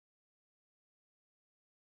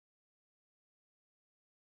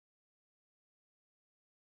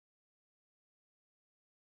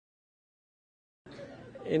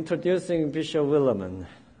Introducing Bishop Willimon,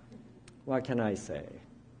 what can I say?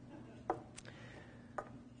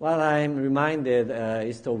 Well, I'm reminded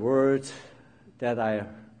it's the words that I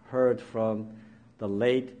heard from the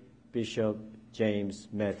late Bishop James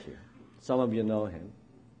Matthew. Some of you know him.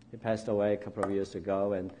 He passed away a couple of years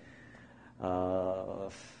ago, and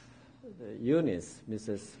Eunice,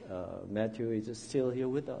 Mrs. Matthew, is still here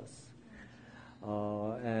with us.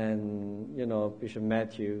 And, you know, Bishop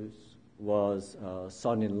Matthews was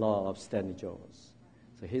son-in-law of Stanley Jones.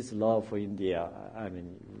 So his love for India, I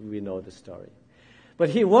mean, we know the story. But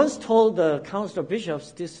he once told the Council of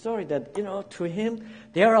Bishops this story that, you know, to him,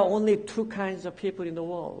 there are only two kinds of people in the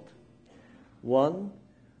world. One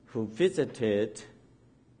who visited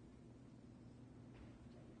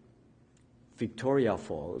Victoria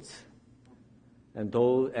Falls, and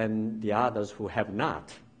the others who have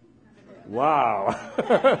not. Wow.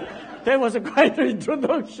 That was quite an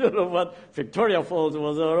introduction of what Victoria Falls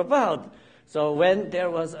was all about. So when there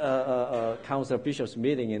was a Council of Bishops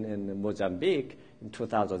meeting in Mozambique in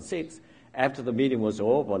 2006, after the meeting was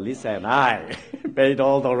over, Lisa and I made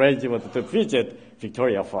all the arrangements to visit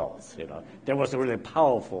Victoria Falls. You know, that was a really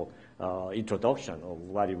powerful introduction of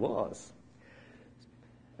what it was.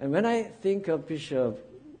 And when I think of Bishop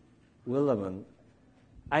Willimon,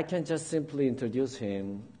 I can just simply introduce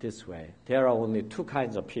him this way. There are only two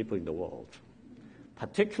kinds of people in the world,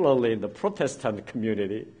 particularly in the Protestant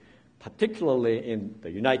community, particularly in the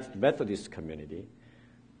United Methodist community,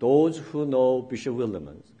 those who know Bishop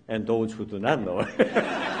Willimon and those who do not know.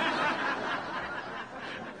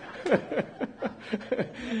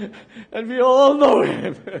 And we all know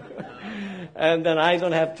him. And then I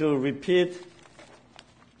don't have to repeat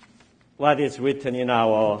what is written in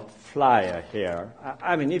our flyer here.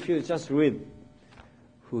 I mean, if you just read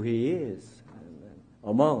who he is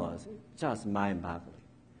among us, just mind-boggling.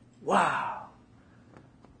 Wow!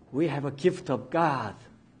 We have a gift of God,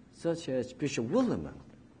 such as Bishop Willimon,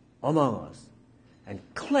 among us, and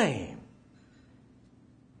claim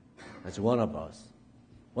as one of us,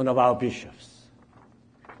 one of our bishops.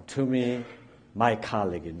 To me, my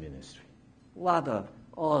colleague in ministry. What an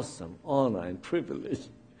awesome honor and privilege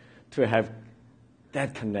to have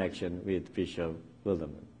that connection with Bishop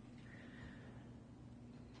Willimon.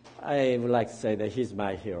 I would like to say that he's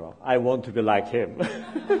my hero. I want to be like him.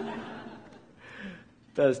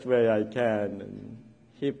 Best way I can. And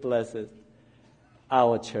he blesses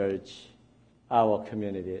our church, our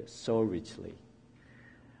community so richly.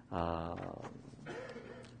 I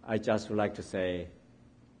just would like to say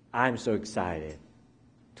I'm so excited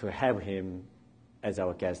to have him as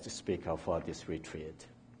our guest speaker for this retreat.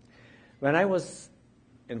 When I was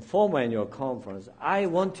in former annual conference, I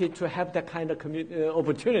wanted to have that kind of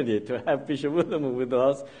opportunity to have Bishop Willimon with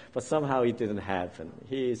us, but somehow it didn't happen.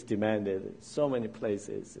 He is demanded so many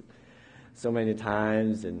places, so many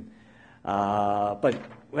times, but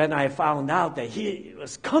when I found out that he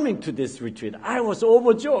was coming to this retreat, I was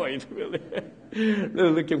overjoyed, really.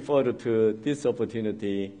 Really looking forward to this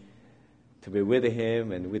opportunity to be with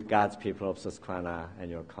him and with God's people of Susquehanna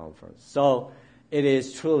annual conference. So it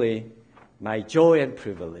is truly my joy and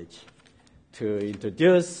privilege to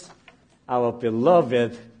introduce our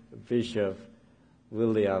beloved Bishop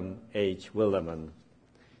William H. Willimon.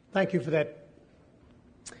 Thank you for that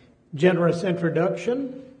generous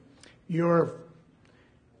introduction. You're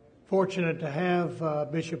fortunate to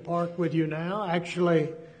have Bishop Park with you now. Actually,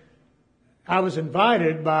 I was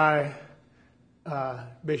invited by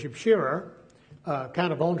Bishop Shearer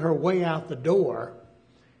kind of on her way out the door,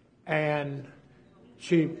 and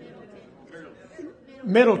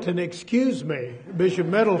Middleton, excuse me, Bishop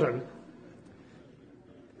Middleton.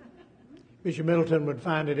 Bishop Middleton would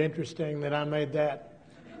find it interesting that I made that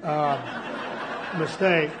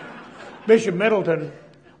mistake. Bishop Middleton,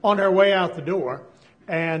 on her way out the door,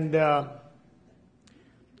 and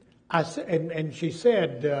she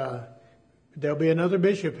said, "There'll be another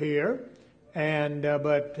bishop here,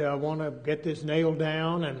 but I want to get this nailed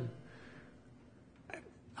down." And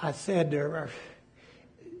I said,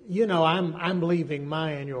 "You know, I'm leaving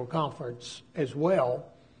my annual conference as well,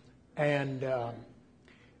 and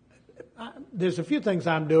there's a few things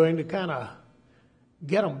I'm doing to kind of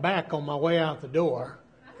get them back on my way out the door.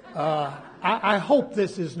 I hope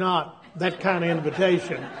this is not that kind of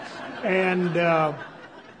invitation." And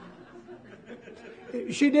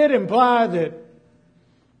she did imply that,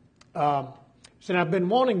 said, "I've been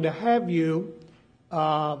wanting to have you,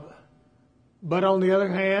 but on the other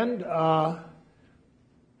hand,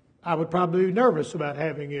 I would probably be nervous about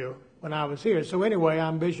having you when I was here." So anyway,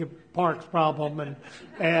 I'm Bishop Park's problem,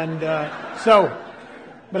 but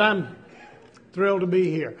I'm thrilled to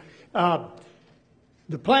be here.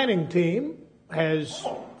 The planning team has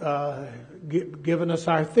given us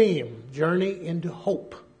our theme, Journey into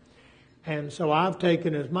Hope. And so I've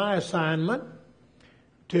taken as my assignment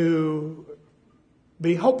to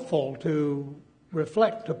be hopeful, to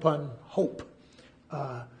reflect upon hope.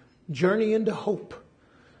 Journey into hope.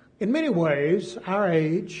 In many ways, our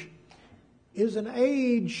age is an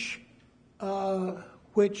age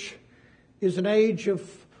which is an age of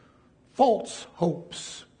false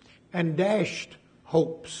hopes and dashed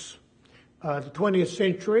hopes. The 20th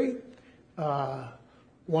century,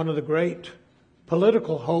 one of the great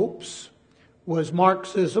political hopes was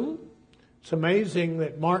Marxism. It's amazing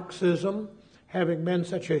that Marxism, having been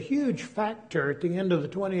such a huge factor at the end of the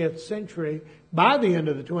 20th century, by the end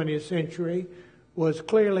of the 20th century, was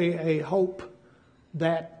clearly a hope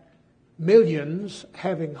that millions,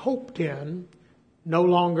 having hoped in, no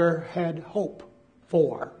longer had hope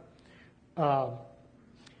for.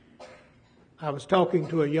 I was talking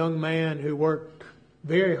to a young man who worked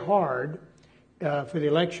very hard for the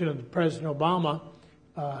election of President Obama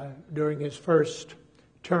during his first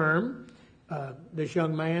term. This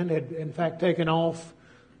young man had, in fact, taken off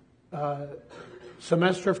a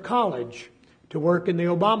semester of college to work in the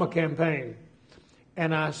Obama campaign.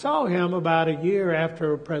 And I saw him about a year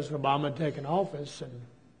after President Obama had taken office, and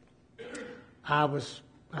I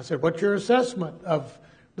said, "What's your assessment of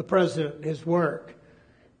the president and his work?"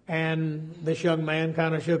 And this young man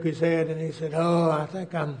kind of shook his head and he said, "Oh, I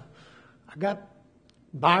think I got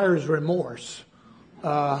buyer's remorse."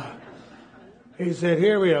 He said,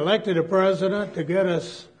 "Here we elected a president to get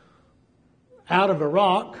us out of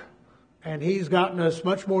Iraq, and he's gotten us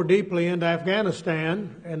much more deeply into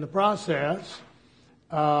Afghanistan in the process.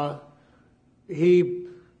 He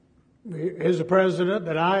is a president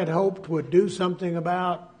that I had hoped would do something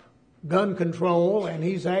about gun control, and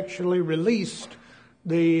he's actually released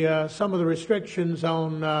some of the restrictions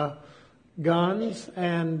on guns."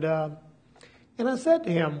 And I said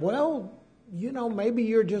to him, "Well, you know, maybe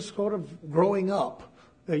you're just sort of growing up.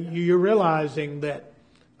 You're realizing that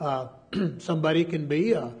somebody can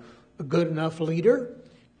be a good enough leader,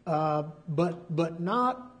 but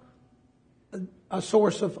not a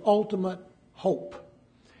source of ultimate hope."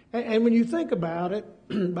 And when you think about it,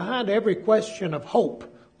 behind every question of hope,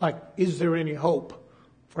 like, is there any hope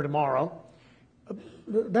for tomorrow?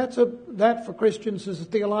 That for Christians is a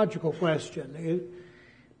theological question.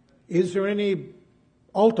 Is there any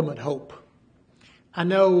ultimate hope? I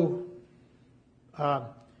know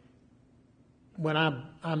when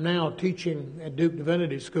I'm now teaching at Duke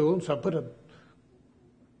Divinity School, so I put a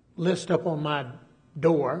list up on my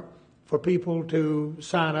door for people to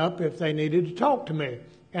sign up if they needed to talk to me.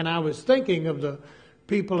 And I was thinking of the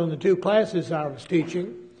people in the two classes I was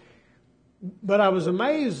teaching, but I was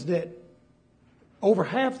amazed that over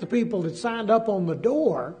half the people that signed up on the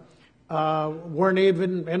door weren't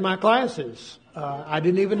even in my classes. I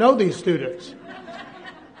didn't even know these students.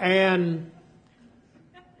 And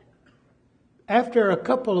after a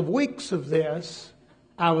couple of weeks of this,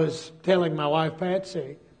 I was telling my wife,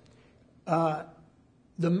 Patsy,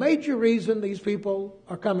 the major reason these people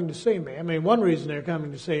are coming to see me, I mean, one reason they're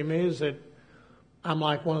coming to see me is that I'm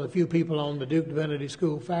like one of the few people on the Duke Divinity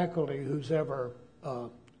School faculty who's ever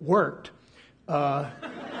worked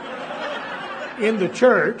in the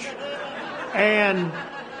church.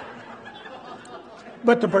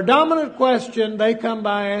 But the predominant question they come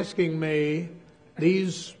by asking me,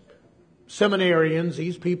 these seminarians,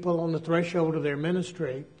 these people on the threshold of their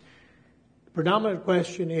ministry, the predominant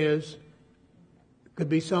question could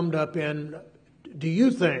be summed up in, do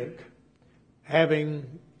you think,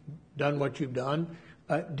 having done what you've done,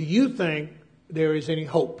 do you think there is any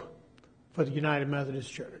hope for the United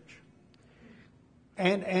Methodist Church?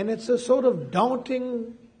 And it's a sort of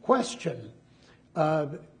daunting question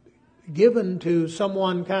given to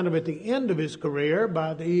someone kind of at the end of his career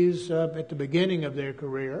by these at the beginning of their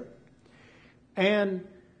career. And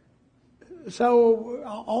so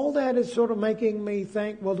all that is sort of making me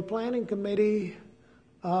think, well, the planning committee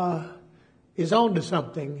is on to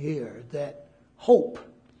something here, that hope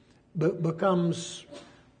becomes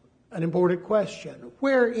an important question.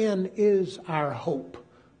 Wherein is our hope?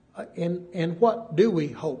 In what do we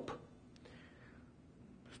hope?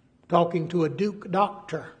 Talking to a Duke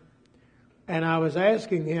doctor, and I was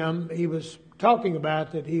asking him, he was talking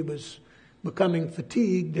about that he was becoming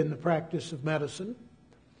fatigued in the practice of medicine,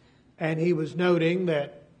 and he was noting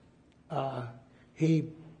that he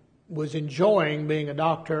was enjoying being a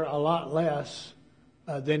doctor a lot less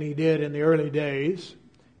than he did in the early days,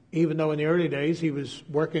 even though in the early days he was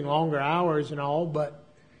working longer hours and all.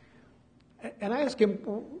 And I asked him,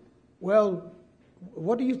 well,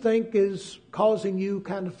 what do you think is causing you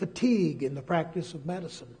kind of fatigue in the practice of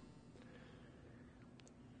medicine?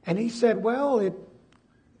 And he said, well,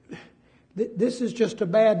 this is just a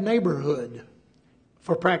bad neighborhood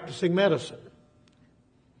for practicing medicine.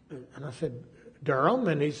 And I said, Durham?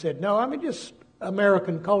 And he said, no, I mean just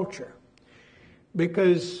American culture.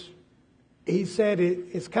 Because he said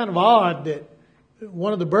it's kind of odd that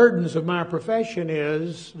one of the burdens of my profession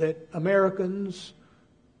is that Americans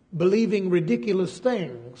believing ridiculous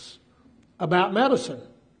things about medicine.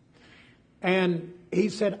 And he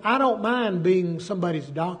said, I don't mind being somebody's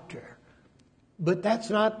doctor, but that's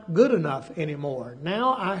not good enough anymore.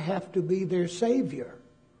 Now I have to be their savior.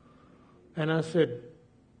 And I said,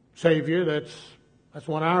 savior, that's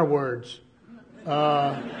one of our words.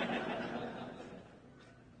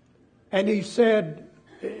 And he said,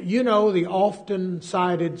 you know the often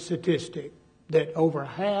cited statistic that over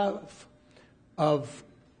half of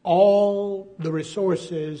all the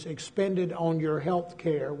resources expended on your health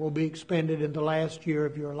care will be expended in the last year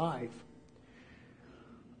of your life.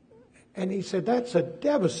 And he said, that's a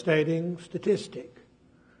devastating statistic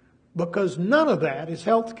because none of that is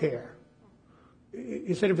health care.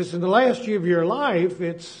 He said, if it's in the last year of your life,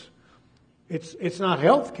 it's not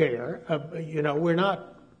health care. We're not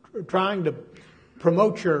trying to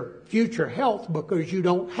promote your future health because you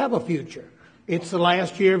don't have a future. It's the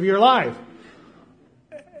last year of your life.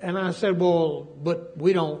 And I said, well, but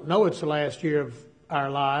we don't know it's the last year of our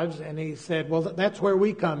lives. And he said, well, that's where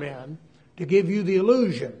we come in, to give you the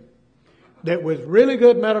illusion that with really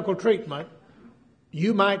good medical treatment,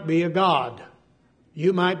 you might be a god.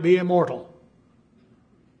 You might be immortal.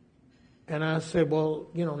 And I said, well,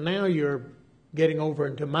 now you're getting over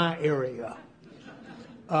into my area.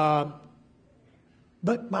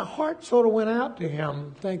 But my heart sort of went out to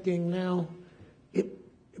him thinking, now,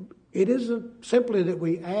 it isn't simply that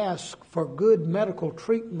we ask for good medical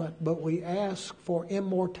treatment, but we ask for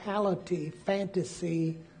immortality,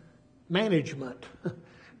 fantasy management.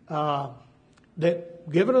 That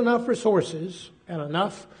given enough resources and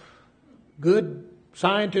enough good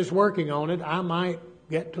scientists working on it, I might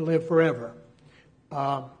get to live forever.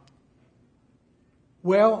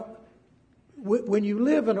 When you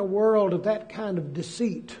live in a world of that kind of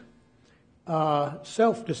deceit,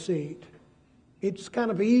 self-deceit, it's kind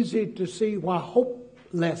of easy to see why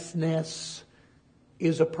hopelessness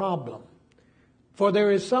is a problem. For there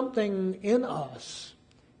is something in us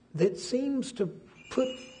that seems to put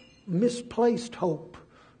misplaced hope,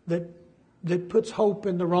 that puts hope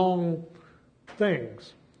in the wrong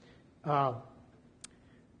things.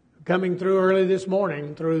 Coming through early this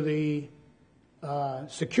morning through the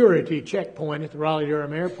security checkpoint at the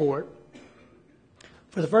Raleigh-Durham Airport,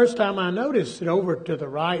 for the first time I noticed that over to the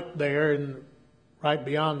right there, and right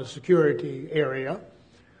beyond the security area,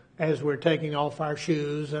 as we're taking off our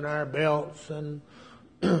shoes and our belts and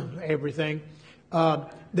everything,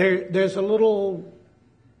 there's a little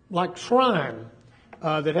like shrine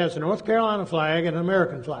that has a North Carolina flag and an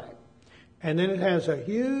American flag. And then it has a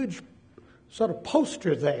huge sort of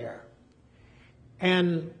poster there.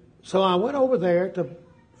 And so I went over there to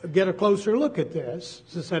get a closer look at this,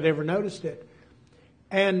 since I'd never noticed it.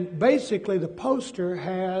 And basically the poster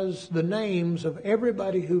has the names of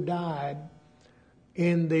everybody who died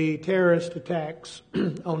in the terrorist attacks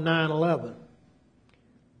on 9/11.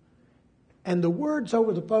 And the words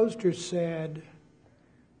over the poster said,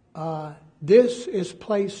 this is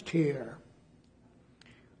placed here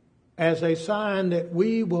as a sign that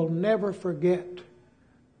we will never forget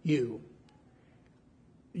you.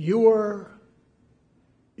 You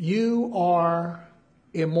are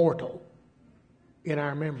immortal in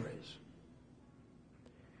our memories.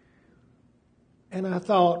 And I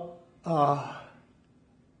thought,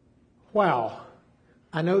 wow,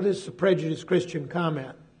 I know this is a prejudiced Christian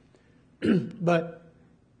comment, but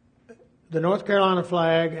the North Carolina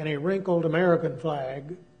flag and a wrinkled American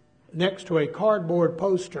flag next to a cardboard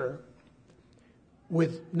poster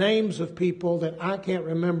with names of people that I can't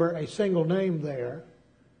remember a single name there,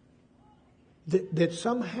 that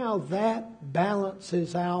somehow that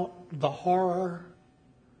balances out the horror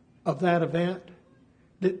of that event,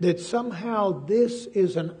 that somehow this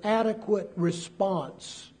is an adequate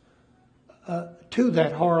response to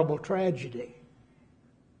that horrible tragedy.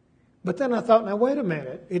 But then I thought, now wait a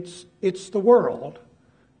minute, it's the world,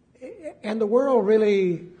 and the world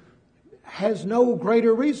really has no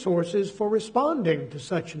greater resources for responding to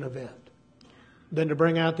such an event than to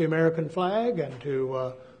bring out the American flag and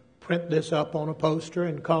to print this up on a poster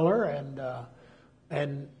in color,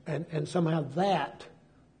 and somehow that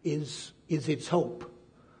is its hope.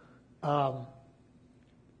 Well,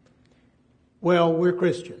 we're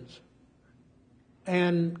Christians,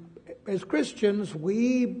 And as Christians,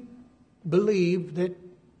 we believe that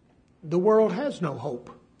the world has no hope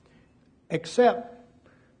except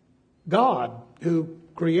God, who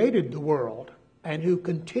created the world and who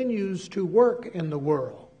continues to work in the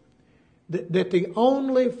world. That the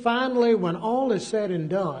only, finally, when all is said and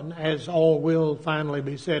done, as all will finally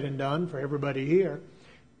be said and done for everybody here,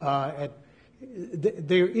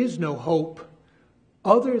 there is no hope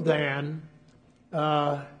other than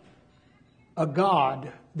a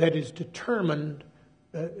God that is determined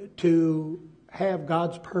to have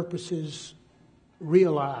God's purposes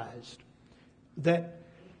realized. That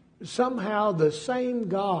somehow the same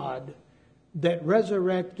God that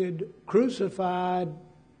resurrected, crucified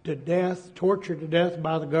to death, tortured to death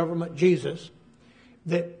by the government, Jesus,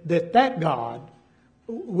 that God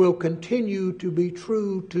will continue to be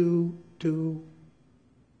true to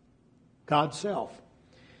God's self.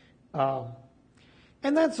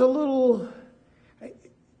 And that's a little,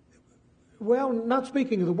 well, not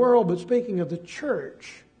speaking of the world, but speaking of the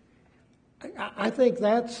church. I think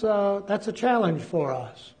that's a challenge for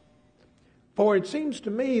us. For it seems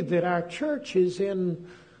to me that our church is in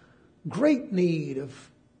great need of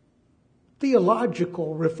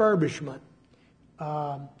theological refurbishment.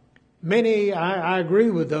 Many, I agree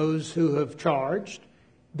with those who have charged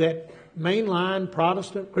that mainline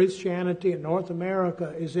Protestant Christianity in North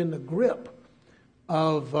America is in the grip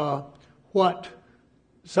of what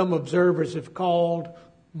some observers have called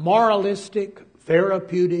moralistic,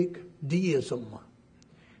 therapeutic deism.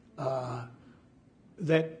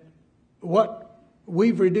 That what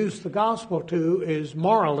we've reduced the gospel to is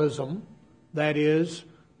moralism. That is,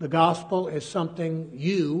 the gospel is something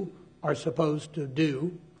you are supposed to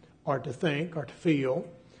do or to think or to feel.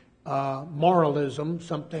 Moralism,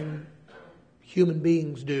 something human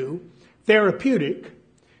beings do. Therapeutic,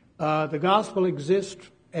 the gospel exists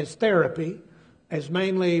as therapy, as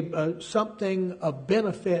mainly something of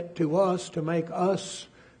benefit to us to make us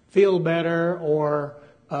feel better or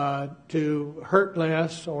to hurt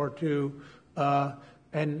less or to,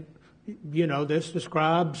 and you know, this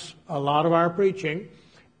describes a lot of our preaching.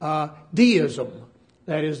 Deism,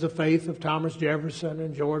 that is the faith of Thomas Jefferson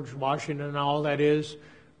and George Washington and all that is.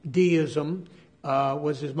 Deism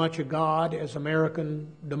was as much a God as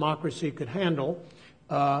American democracy could handle.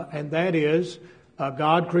 And that is,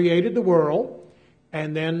 God created the world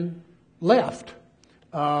and then left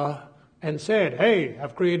and said, hey,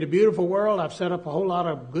 I've created a beautiful world. I've set up a whole lot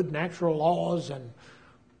of good natural laws and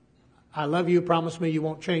I love you. Promise me you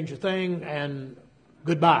won't change a thing and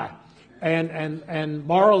goodbye. And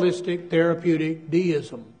moralistic, therapeutic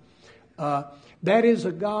deism. That is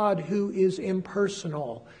a God who is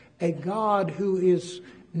impersonal, a God who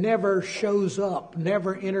never shows up,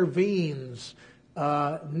 never intervenes,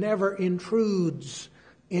 never intrudes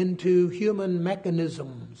into human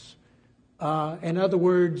mechanisms. In other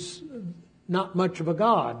words, not much of a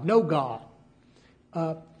God, no God.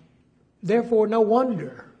 Therefore, no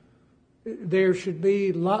wonder there should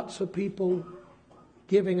be lots of people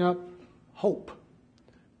giving up hope.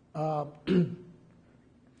 In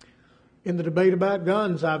the debate about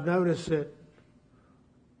guns, I've noticed that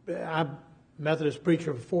I'm a Methodist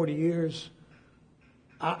preacher for 40 years.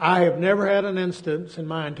 I have never had an instance in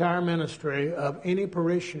my entire ministry of any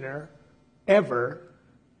parishioner ever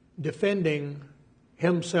defending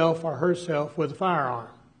himself or herself with a firearm.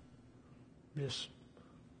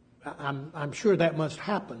 I'm sure that must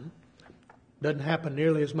happen. Doesn't happen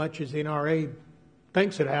nearly as much as the NRA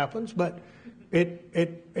thinks it happens, but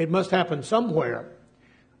it must happen somewhere.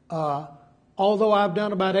 Although I've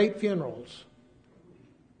done about 8 funerals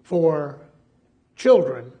for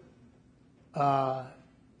children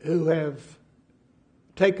who have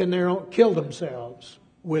killed themselves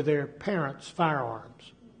with their parents'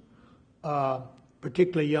 firearms,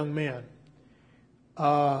 particularly young men.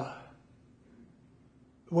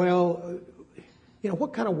 Well, you know,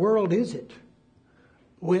 what kind of world is it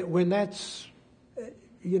when that's,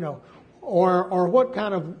 you know, or what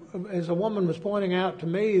kind of, as a woman was pointing out to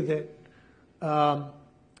me that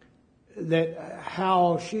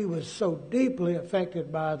how she was so deeply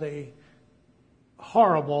affected by the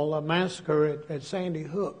horrible massacre at Sandy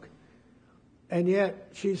Hook. And yet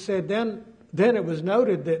she said then it was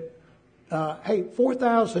noted that,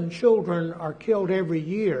 4,000 children are killed every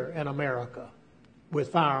year in America with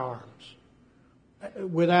firearms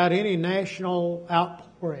without any national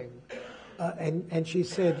outpouring. And she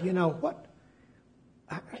said, you know,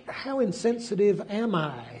 how insensitive am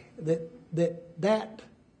I that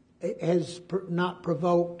has not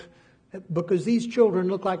provoked, because these children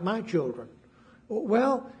look like my children.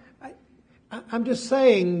 Well, I'm just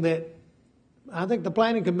saying that I think the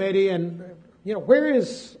planning committee and where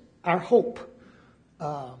is our hope?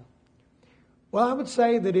 Well, I would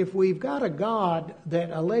say that if we've got a God that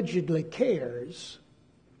allegedly cares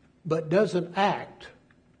but doesn't act,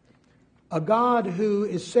 a God who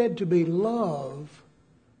is said to be love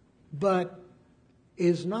but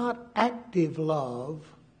is not active love,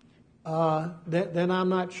 then I'm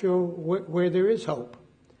not sure where there is hope.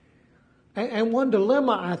 And one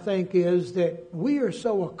dilemma, I think, is that we are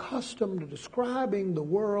so accustomed to describing the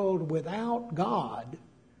world without God,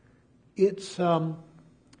 it's a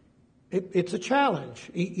challenge,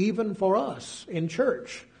 even for us in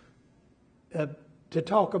church, to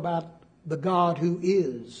talk about the God who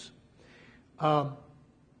is. I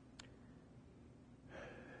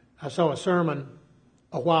saw a sermon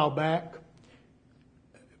a while back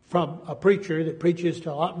from a preacher that preaches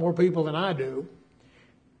to a lot more people than I do.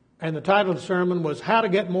 And the title of the sermon was How to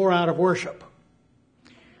Get More Out of Worship.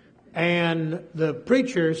 And the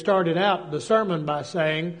preacher started out the sermon by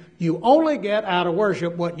saying, you only get out of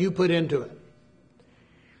worship what you put into it.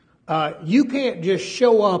 You can't just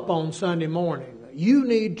show up on Sunday morning. You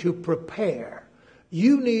need to prepare.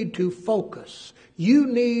 You need to focus. You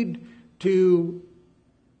need to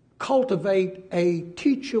cultivate a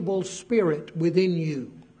teachable spirit within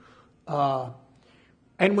you.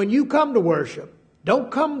 And when you come to worship,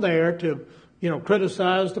 don't come there to,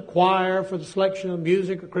 criticize the choir for the selection of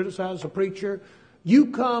music or criticize the preacher.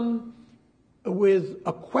 You come with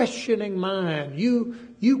a questioning mind.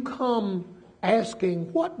 You come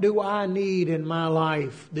asking, what do I need in my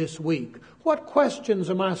life this week? What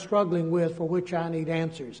questions am I struggling with for which I need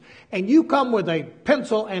answers? And you come with a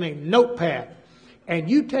pencil and a notepad, and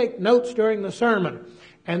you take notes during the sermon.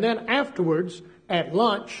 And then afterwards, at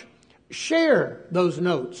lunch, share those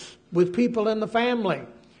notes with people in the family.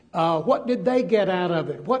 What did they get out of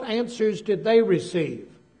it? What answers did they receive?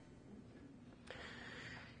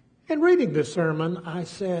 In reading this sermon, I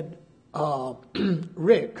said,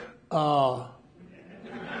 Rick, I'm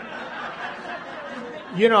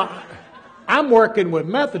working with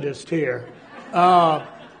Methodists here.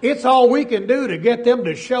 It's all we can do to get them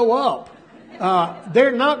to show up.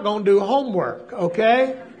 They're not going to do homework,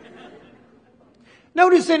 okay?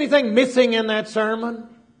 Notice anything missing in that sermon?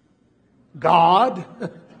 God.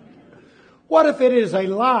 What if it is a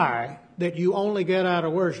lie that you only get out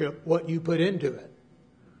of worship what you put into it?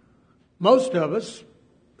 Most of us,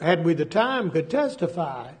 had we the time, could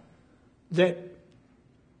testify that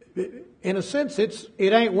in a sense it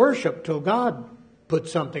ain't worship till God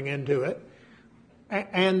puts something into it.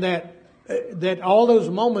 And that all those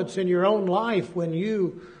moments in your own life when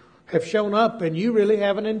you have shown up and you really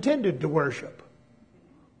haven't intended to worship.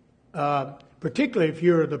 Particularly if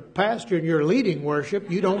you're the pastor and you're leading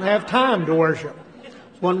worship, you don't have time to worship.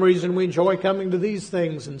 It's one reason we enjoy coming to these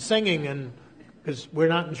things and singing, and because we're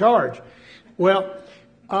not in charge. Well,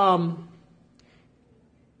 I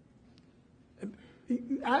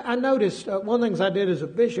noticed one of the things I did as a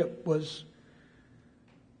bishop was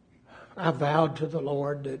I vowed to the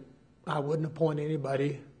Lord that I wouldn't appoint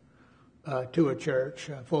anybody to a church,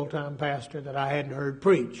 a full-time pastor that I hadn't heard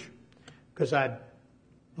preach, because a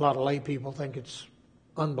lot of lay people think it's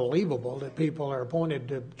unbelievable that people are appointed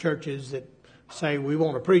to churches that say we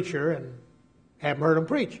want a preacher and haven't heard them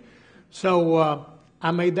preach. So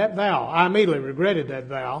I made that vow. I immediately regretted that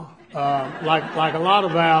vow, like a lot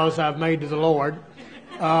of vows I've made to the Lord.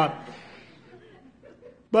 But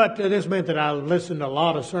this meant that I listened to a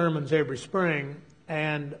lot of sermons every spring,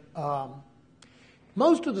 and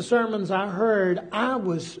most of the sermons I heard, I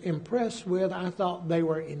was impressed with. I thought they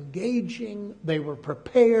were engaging, they were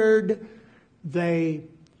prepared, they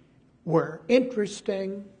were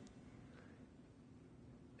interesting.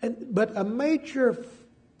 But a major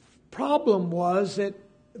problem was that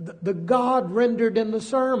the God rendered in the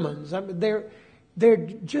sermons. I mean, there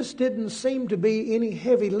just didn't seem to be any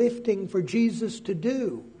heavy lifting for Jesus to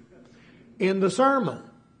do in the sermon.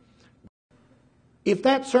 If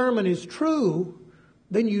that sermon is true,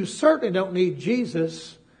 then you certainly don't need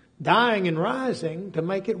Jesus dying and rising to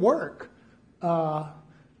make it work.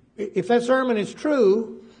 If that sermon is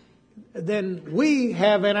true, then we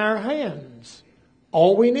have in our hands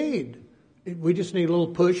all we need. We just need a little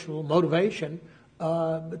push, a little motivation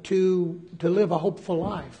to live a hopeful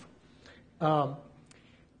life.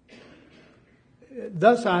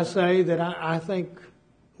 Thus I say that I think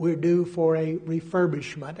we're due for a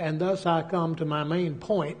refurbishment, and thus I come to my main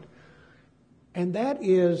point, and that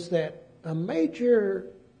is that a major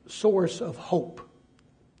source of hope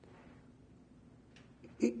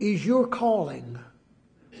is your calling,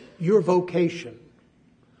 your vocation.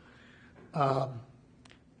 I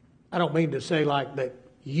don't mean to say like that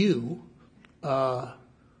you,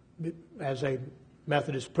 as a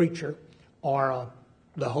Methodist preacher or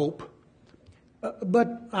the Hope.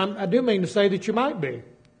 But I do mean to say that you might be.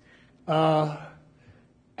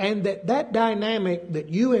 And that dynamic that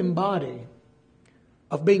you embody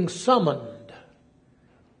of being summoned,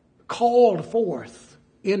 called forth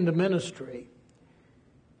into ministry,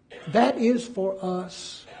 that is for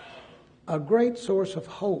us a great source of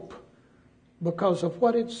hope because of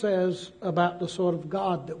what it says about the sort of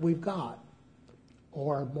God that we've got.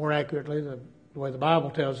 Or more accurately, the way the Bible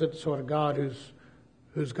tells it, the sort of God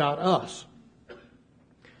who's got us.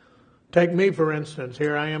 Take me, for instance.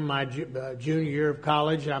 Here I am, my junior year of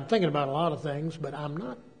college. I'm thinking about a lot of things, but I'm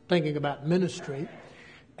not thinking about ministry.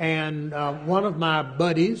 And one of my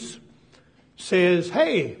buddies says,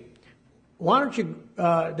 hey, why don't you,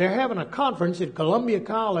 they're having a conference at Columbia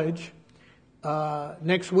College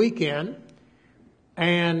next weekend,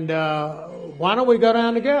 and why don't we go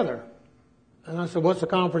down together? And I said, what's the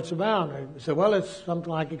conference about? And he said, well, it's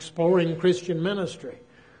something like exploring Christian ministry.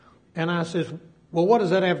 And I said, well, what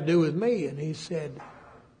does that have to do with me? And he said,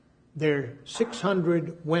 there are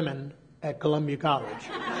 600 women at Columbia College.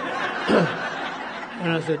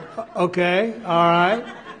 And I said, okay, all right.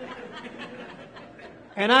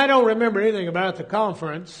 And I don't remember anything about the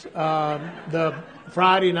conference. The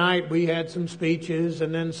Friday night we had some speeches,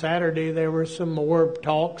 and then Saturday there were some more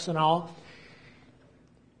talks and all.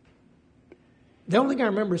 The only thing I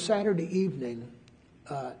remember Saturday evening,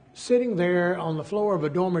 sitting there on the floor of a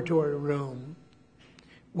dormitory room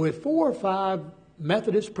with 4 or 5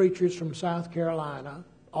 Methodist preachers from South Carolina,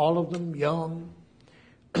 all of them young,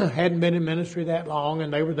 hadn't been in ministry that long,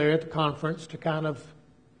 and they were there at the conference to kind of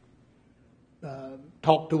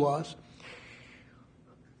talk to us.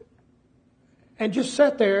 And just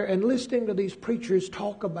sat there and listening to these preachers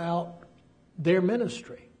talk about their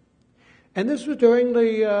ministry. And this was during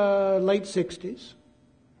the late 60s,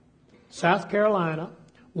 South Carolina.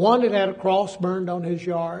 One had had a cross burned on his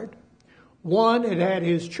yard. One had had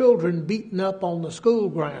his children beaten up on the school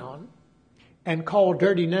ground and called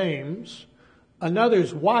dirty names.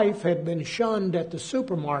 Another's wife had been shunned at the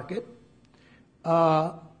supermarket.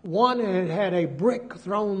 One had had a brick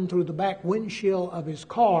thrown through the back windshield of his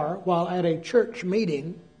car while at a church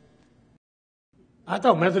meeting. I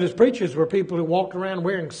thought Methodist preachers were people who walked around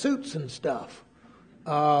wearing suits and stuff.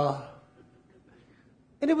 And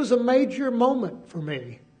it was a major moment for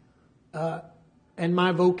me and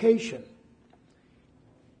my vocation.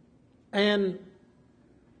 And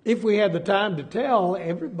if we had the time to tell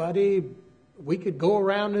everybody, we could go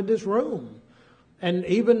around in this room. And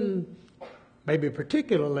even, maybe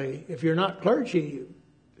particularly, if you're not clergy,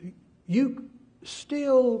 you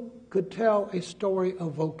still could tell a story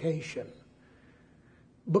of vocation.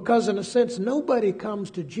 Because in a sense, nobody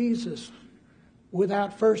comes to Jesus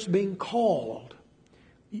without first being called.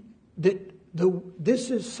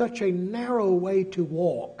 This is such a narrow way to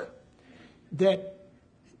walk that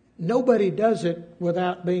nobody does it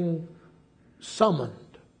without being summoned.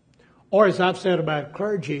 Or as I've said about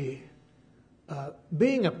clergy,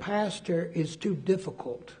 being a pastor is too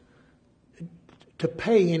difficult to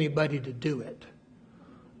pay anybody to do it.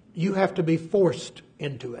 You have to be forced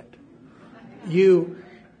into it.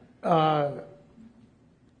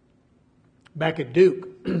 Back at Duke,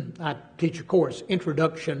 I teach a course,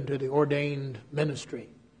 Introduction to the Ordained Ministry,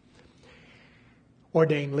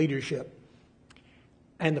 Ordained Leadership.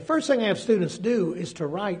 And the first thing I have students do is to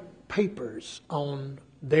write papers on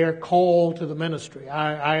their call to the ministry.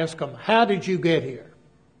 I ask them, how did you get here?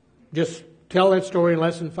 Just tell that story in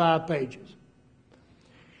less than 5 pages.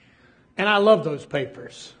 And I love those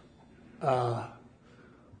papers. For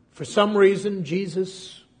some reason,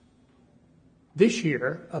 Jesus this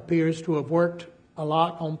year appears to have worked a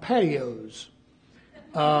lot on patios.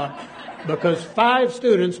 Because 5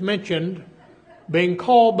 students mentioned being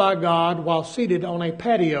called by God while seated on a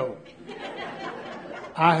patio.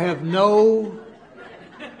 I have no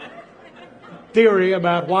theory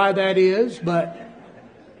about why that is, but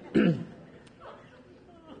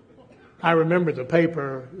I remember the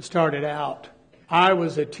paper started out, I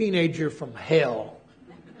was a teenager from hell.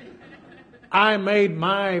 I made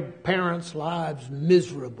my parents' lives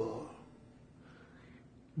miserable.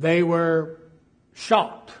 They were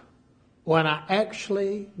shocked when I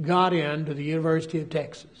actually got into the University of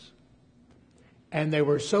Texas. And they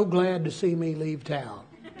were so glad to see me leave town.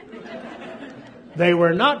 They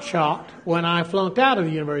were not shocked when I flunked out of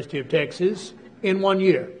the University of Texas in 1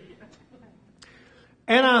 year.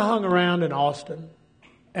 And I hung around in Austin,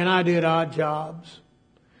 and I did odd jobs,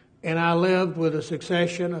 and I lived with a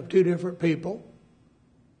succession of 2 different people.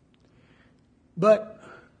 But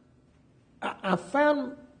I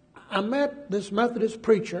met this Methodist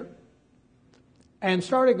preacher and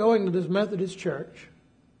started going to this Methodist church.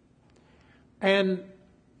 And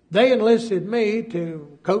they enlisted me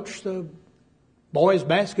to coach the boys'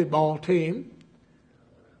 basketball team.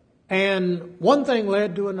 And one thing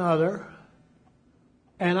led to another,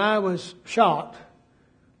 and I was shocked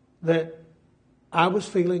that I was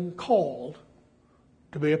feeling called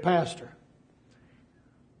to be a pastor.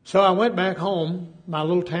 So I went back home, my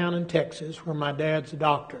little town in Texas, where my dad's a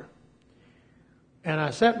doctor. And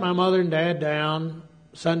I sat my mother and dad down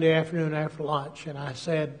Sunday afternoon after lunch, and I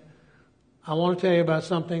said, I want to tell you about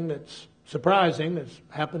something that's surprising that's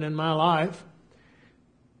happened in my life.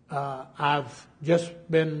 I've just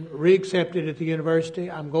been reaccepted at the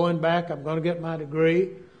university. I'm going back. I'm going to get my degree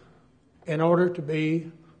in order to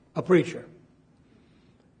be a preacher.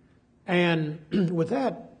 And with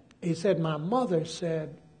that, he said, my mother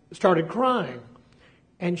started crying.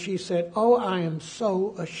 And she said, oh, I am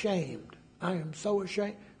so ashamed. I am so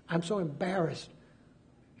ashamed. I'm so embarrassed.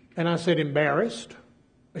 And I said, embarrassed?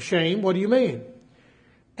 Ashamed? What do you mean?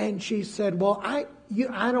 And she said, well, I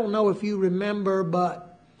don't know if you remember, but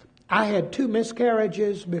I had 2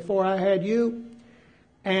 miscarriages before I had you.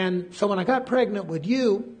 And so when I got pregnant with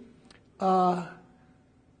you,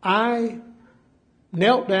 I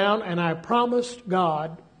knelt down and I promised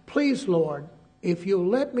God, please, Lord, if you'll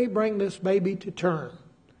let me bring this baby to term,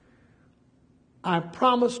 I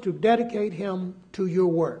promise to dedicate him to your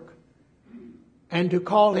work and to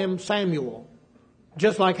call him Samuel,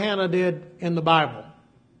 just like Hannah did in the Bible.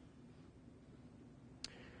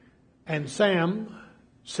 And Sam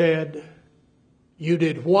said, you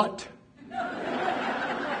did what?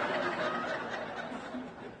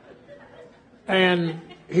 And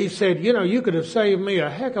he said, you could have saved me a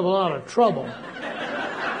heck of a lot of trouble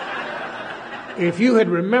if you had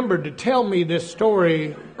remembered to tell me this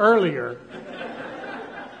story earlier.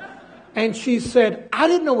 And she said, I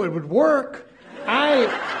didn't know it would work.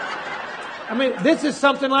 I mean, this is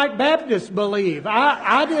something like Baptists believe.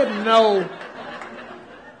 I didn't know.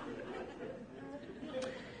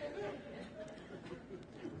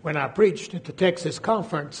 When I preached at the Texas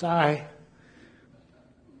conference, I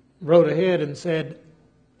wrote ahead and said,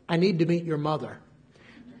 I need to meet your mother.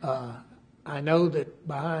 I know that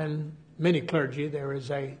behind many clergy there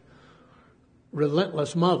is a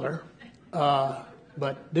relentless mother,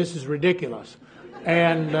 but this is ridiculous.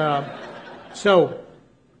 And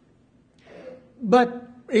but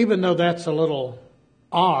even though that's a little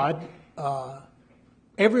odd,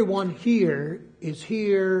 everyone here is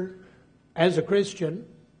here as a Christian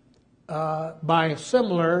by a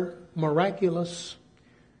similar miraculous,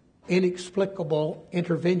 inexplicable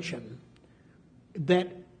intervention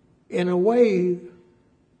that in a way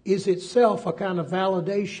is itself a kind of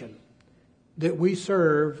validation that we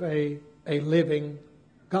serve a living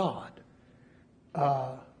God.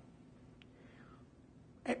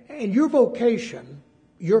 And your vocation,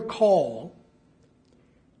 your call,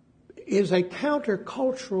 is a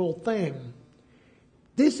countercultural thing.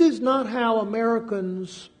 This is not how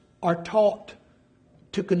Americans are taught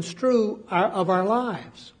to construe our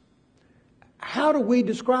lives. How do we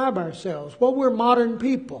describe ourselves? Well, we're modern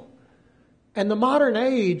people. And the modern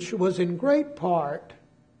age was in great part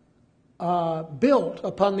built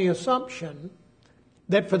upon the assumption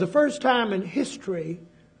that for the first time in history,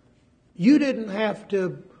 you didn't have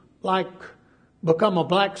to, become a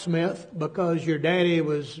blacksmith because your daddy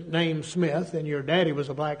was named Smith and your daddy was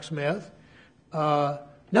a blacksmith.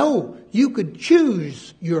 No, you could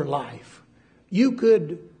choose your life. You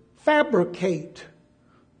could fabricate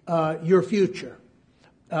your future.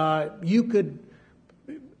 You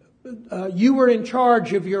were in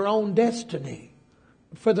charge of your own destiny.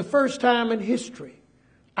 For the first time in history,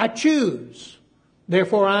 I choose,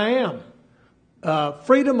 therefore I am.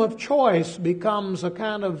 Freedom of choice becomes a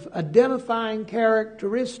kind of identifying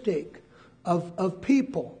characteristic of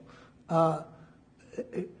people.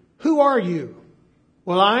 Who are you?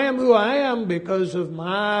 Well, I am who I am because of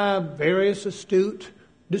my various astute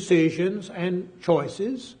decisions and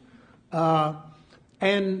choices.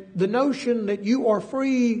 And the notion that you are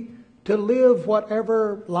free to live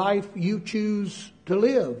whatever life you choose to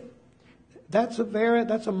live. That's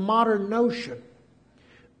a modern notion.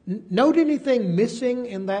 Note anything missing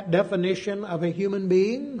in that definition of a human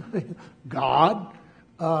being? God.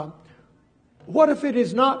 What if it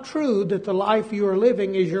is not true that the life you are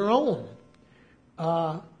living is your own?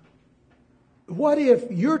 What if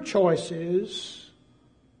your choices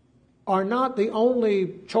are not the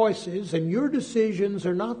only choices and your decisions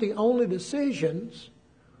are not the only decisions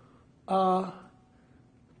that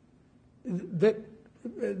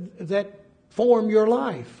form your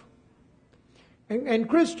life? And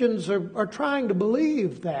Christians are trying to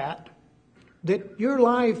believe that, that your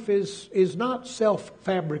life is not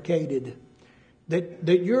self-fabricated,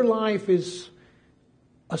 that your life is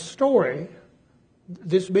a story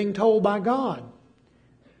that's being told by God.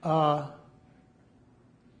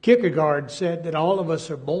 Kierkegaard said that all of us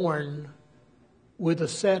are born with a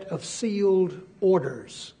set of sealed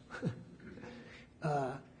orders.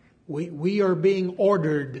 We are being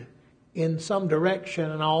ordered in some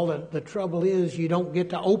direction, and all the trouble is you don't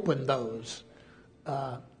get to open those.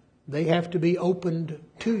 They have to be opened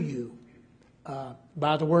to you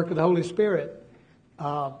by the work of the Holy Spirit.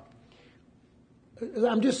 I'm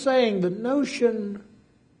just saying the notion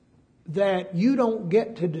that you don't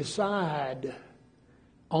get to decide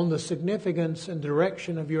on the significance and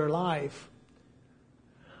direction of your life,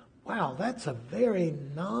 wow, that's a very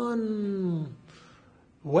non-Western,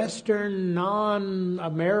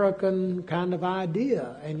 non-American kind of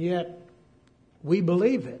idea, and yet we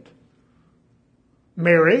believe it.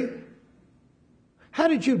 Mary, how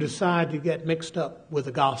did you decide to get mixed up with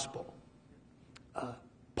the gospel?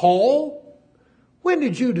 Paul, when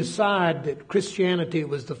did you decide that Christianity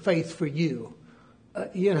was the faith for you?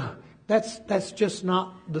 That's just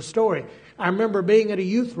not the story. I remember being at a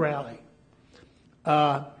youth rally,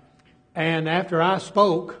 and after I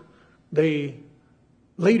spoke, the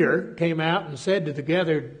leader came out and said to the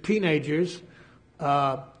gathered teenagers,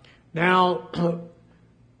 now,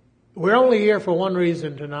 we're only here for one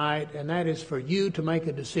reason tonight, and that is for you to make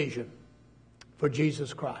a decision for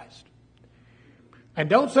Jesus Christ. And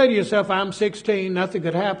don't say to yourself, I'm 16, nothing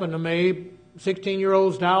could happen to me.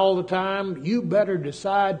 16-year-olds die all the time. You better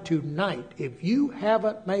decide tonight. If you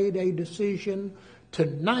haven't made a decision,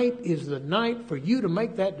 tonight is the night for you to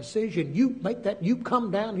make that decision. You make that. You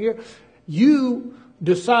come down here. You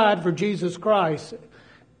decide for Jesus Christ.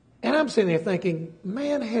 And I'm sitting there thinking,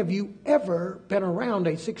 man, have you ever been around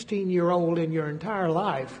a 16-year-old in your entire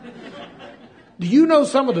life? Do you know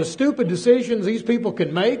some of the stupid decisions these people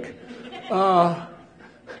can make?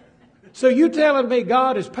 So you telling me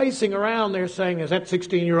God is pacing around there saying, has that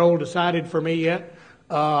 16-year-old decided for me yet?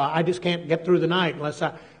 I just can't get through the night unless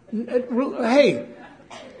I... Hey,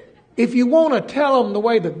 if you want to tell them the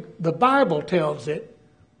way the Bible tells it,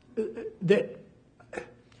 that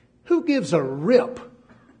who gives a rip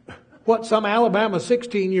what some Alabama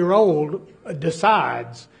 16-year-old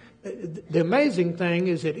decides? The amazing thing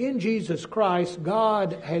is that in Jesus Christ,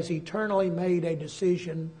 God has eternally made a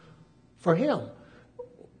decision for him.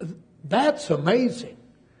 That's amazing.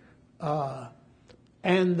 And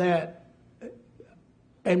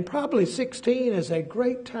probably 16 is a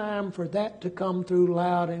great time for that to come through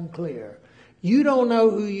loud and clear. You don't know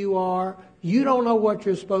who you are. You don't know what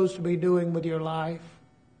you're supposed to be doing with your life.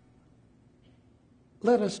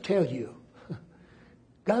 Let us tell you,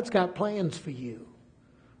 God's got plans for you.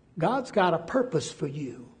 God's got a purpose for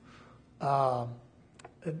you.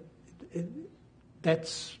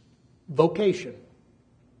 That's vocation.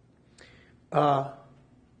 I'm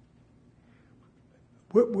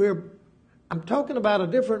talking about a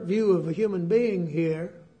different view of a human being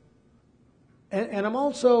here, and I'm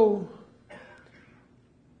also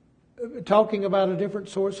talking about a different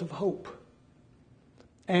source of hope.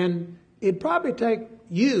 And it'd probably take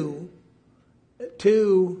you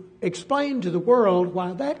to explain to the world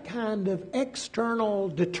why that kind of external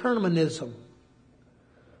determinism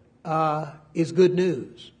is good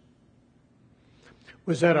news.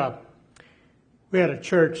 We had a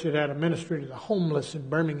church that had a ministry to the homeless in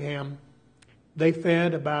Birmingham. They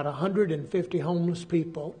fed about 150 homeless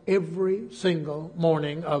people every single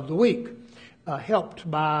morning of the week, helped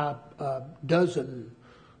by a dozen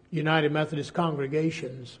United Methodist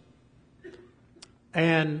congregations.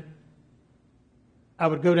 And I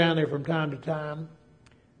would go down there from time to time,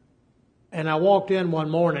 and I walked in one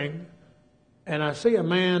morning, and I see a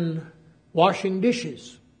man washing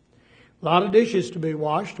dishes. A lot of dishes to be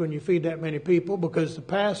washed when you feed that many people, because the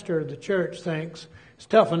pastor of the church thinks it's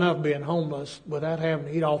tough enough being homeless without having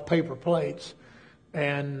to eat off paper plates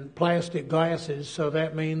and plastic glasses. So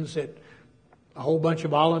that means that a whole bunch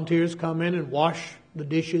of volunteers come in and wash the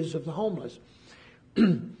dishes of the homeless.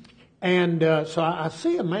 And so I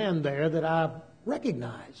see a man there that I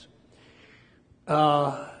recognize.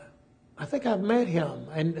 I think I've met him.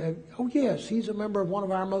 And, oh yes, he's a member of one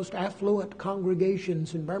of our most affluent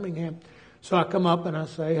congregations in Birmingham. So I come up and I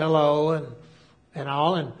say hello and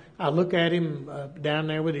all. And I look at him down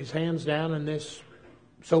there with his hands down in this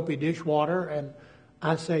soapy dishwater. And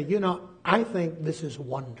I say, I think this is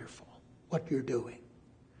wonderful, what you're doing.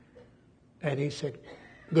 And he said,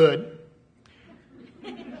 good.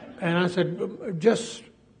 And I said,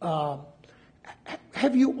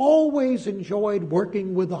 have you always enjoyed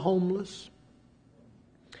working with the homeless?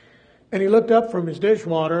 And he looked up from his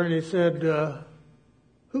dishwater and he said,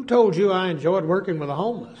 who told you I enjoyed working with the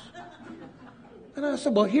homeless? And I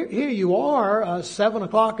said, well, here you are, 7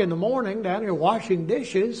 o'clock in the morning down here washing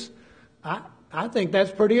dishes. I think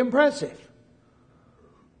that's pretty impressive.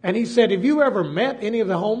 And he said, have you ever met any of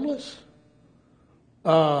the homeless?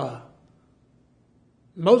 Most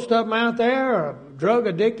of them out there are drug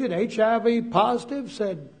addicted, HIV positive.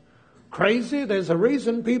 Said, crazy, there's a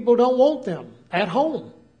reason people don't want them at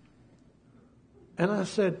home. And I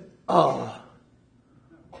said, well,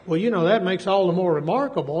 that makes all the more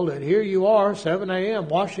remarkable that here you are, 7 a.m.,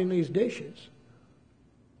 washing these dishes.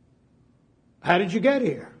 How did you get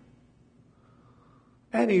here?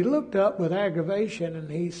 And he looked up with aggravation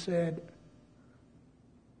and he said,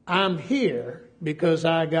 I'm here because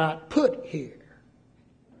I got put here.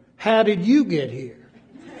 How did you get here?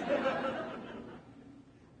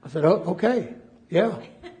 I said, oh, okay, yeah.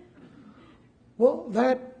 Well,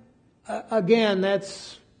 again,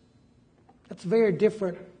 that's a very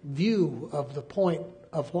different view of the point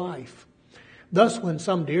of life. Thus, when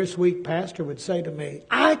some dear sweet pastor would say to me,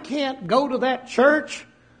 I can't go to that church.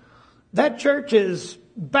 That church is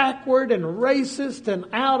backward and racist and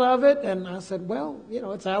out of it. And I said, well,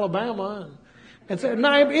 it's Alabama. And said,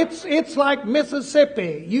 no, it's like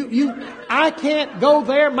Mississippi. I can't go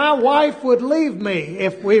there. My wife would leave me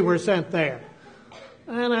if we were sent there.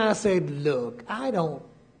 And I said, look, I don't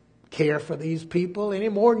care for these people any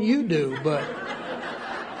more than you do, but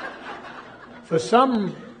for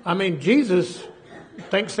some, Jesus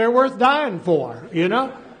thinks they're worth dying for,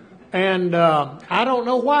 and I don't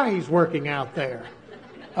know why he's working out there.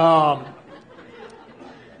 But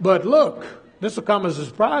look, this will come as a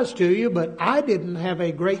surprise to you, but I didn't have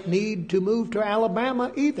a great need to move to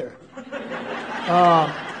Alabama either.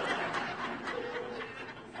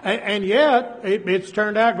 And yet, it's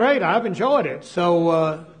turned out great. I've enjoyed it.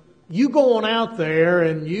 So you go on out there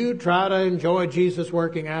and you try to enjoy Jesus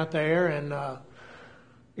working out there. And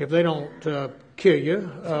if they don't kill you,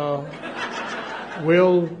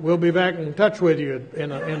 we'll be back in touch with you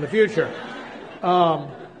in the future.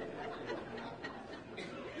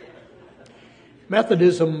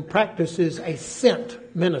 Methodism practices a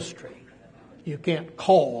sent ministry. You can't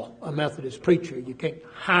call a Methodist preacher. You can't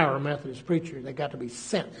hire a Methodist preacher. They got to be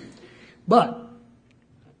sent. But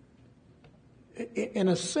in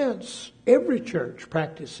a sense, every church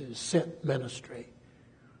practices sent ministry.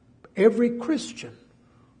 Every Christian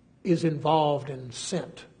is involved in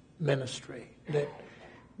sent ministry.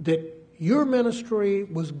 That your ministry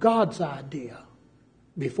was God's idea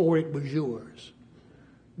before it was yours.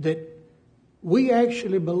 That we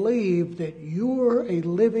actually believe that you're a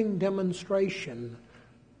living demonstration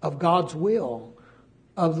of God's will,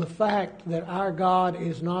 of the fact that our God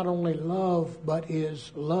is not only love, but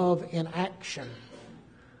is love in action.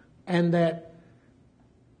 And that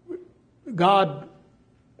God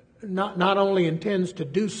not only intends to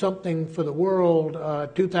do something for the world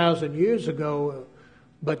 2,000 years ago,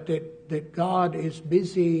 but that God is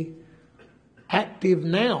busy, active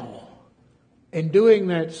now, and doing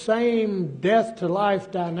that same death to life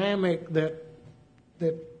dynamic that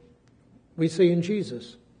we see in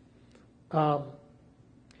Jesus.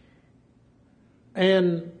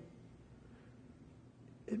 And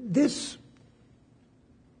this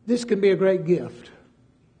can be a great gift.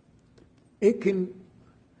 It can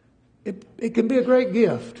be a great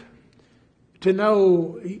gift to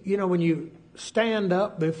know, when you stand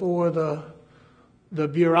up before the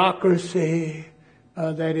bureaucracy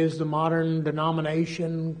that is the modern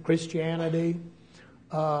denomination, Christianity,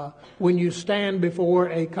 when you stand before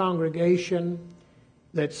a congregation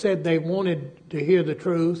that said they wanted to hear the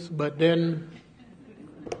truth, but then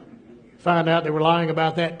find out they were lying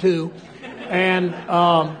about that too, and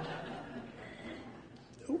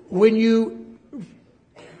when you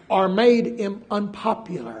are made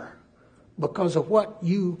unpopular because of what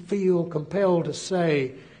you feel compelled to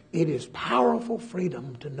say, it is powerful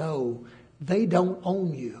freedom to know they don't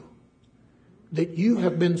own you, that you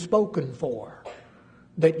have been spoken for,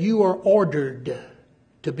 that you are ordered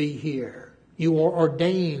to be here, you are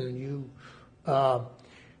ordained,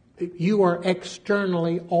 you are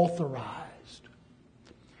externally authorized.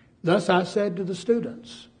 Thus I said to the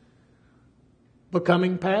students,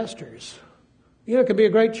 becoming pastors, it can be a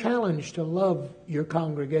great challenge to love your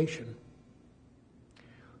congregation.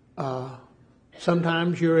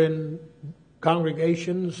 Sometimes you're in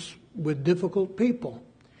congregations with difficult people.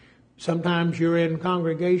 Sometimes you're in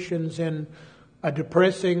congregations in a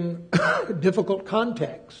depressing, difficult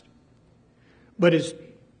context. But as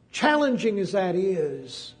challenging as that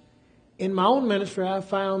is, in my own ministry I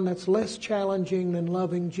found that's less challenging than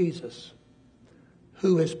loving Jesus,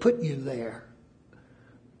 who has put you there.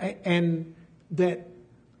 And that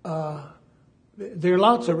there are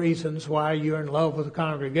lots of reasons why you're in love with the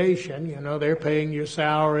congregation. You know, they're paying your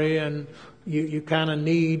salary and you kind of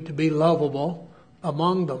need to be lovable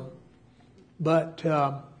among them. But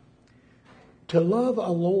to love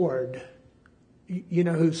a Lord, you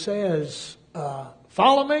know, who says,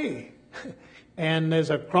 follow me, and there's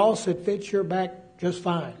a cross that fits your back just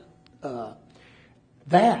fine,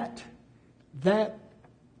 that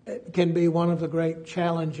can be one of the great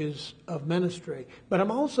challenges of ministry. But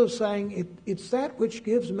I'm also saying it's that which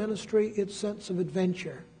gives ministry its sense of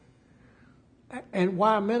adventure. And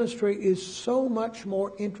why ministry is so much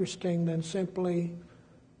more interesting than simply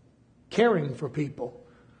caring for people.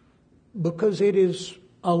 Because it is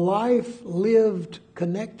a life lived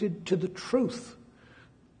connected to the truth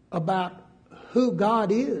about who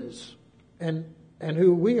God is and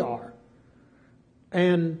who we are.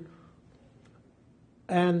 And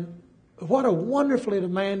what a wonderfully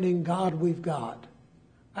demanding God we've got.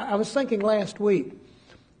 I was thinking last week,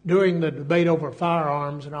 during the debate over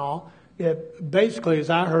firearms and all, basically, as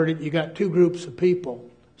I heard it, you got two groups of people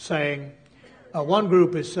saying, one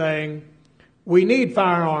group is saying, we need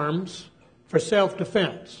firearms for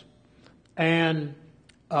self-defense. And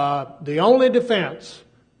the only defense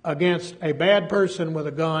against a bad person with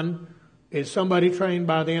a gun is somebody trained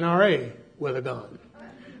by the NRA with a gun.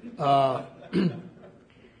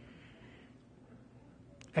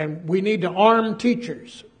 And we need to arm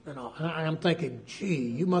teachers. And I'm thinking, gee,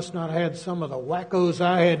 you must not have had some of the wackos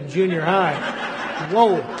I had in junior high.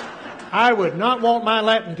 Whoa, I would not want my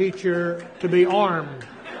Latin teacher to be armed,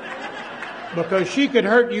 because she could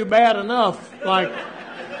hurt you bad enough, like,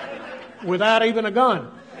 without even a gun.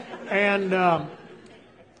 And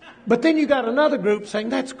but then you got another group saying,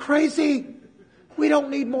 that's crazy. We don't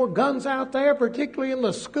need more guns out there, particularly in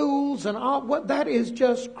the schools and all. What, that is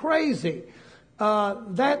just crazy.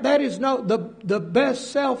 That is the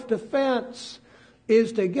best self-defense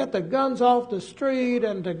is to get the guns off the street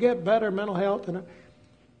and to get better mental health. And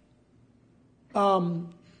well,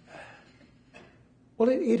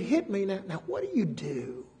 it hit me now. Now, what do you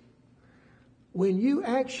do when you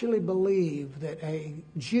actually believe that a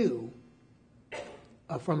Jew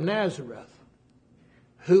from Nazareth,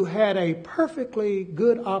 who had a perfectly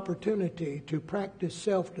good opportunity to practice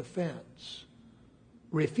self-defense,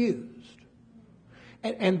 refused?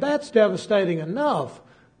 And that's devastating enough.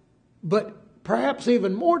 But perhaps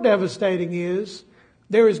even more devastating is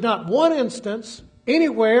there is not one instance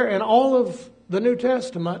anywhere in all of the New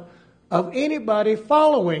Testament of anybody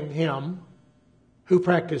following him who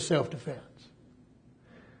practiced self-defense.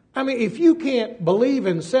 I mean, if you can't believe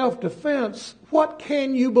in self-defense, what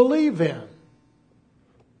can you believe in?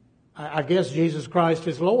 I guess Jesus Christ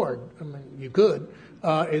is Lord. I mean, you could,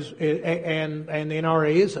 and the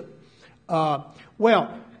NRA isn't.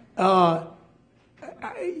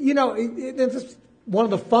 You know, it's one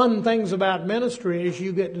of the fun things about ministry is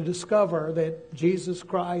you get to discover that Jesus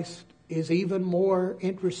Christ is even more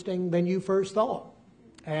interesting than you first thought,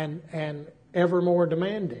 and ever more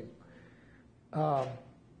demanding.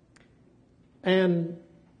 And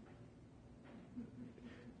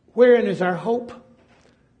wherein is our hope?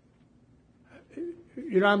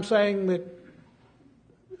 You know, I'm saying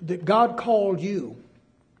that God called you.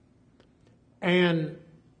 And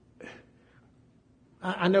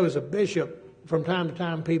I know as a bishop, from time to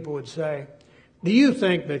time people would say, do you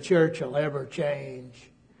think the church will ever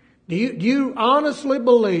change? Do you honestly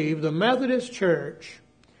believe the Methodist Church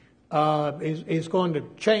is going to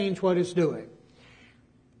change what it's doing?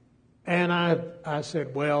 And I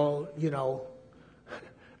said, well, you know,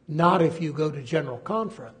 not if you go to General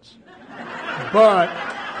Conference. But,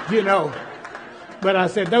 you know, but I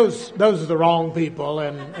said, those are the wrong people.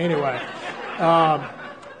 And anyway,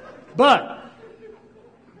 but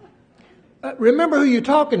remember who you're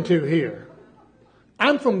talking to here.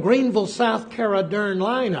 I'm from Greenville, South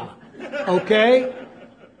Carolina, okay?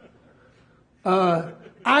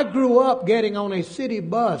 I grew up getting on a city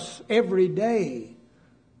bus every day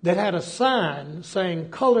that had a sign saying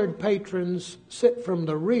colored patrons sit from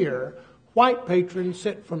the rear, white patrons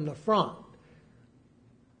sit from the front.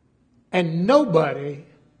 And nobody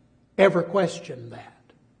ever questioned that.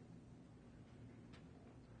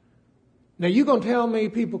 Now, you're going to tell me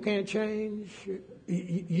people can't change?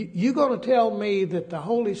 You're going to tell me that the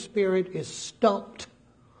Holy Spirit is stumped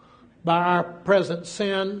by our present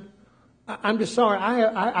sin? I'm just sorry.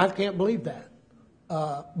 I can't believe that.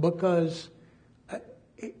 Because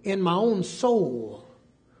in my own soul,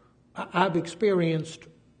 I've experienced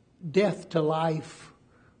death to life,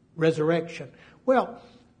 resurrection. Well,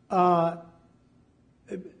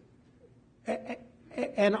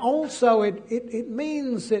 And also it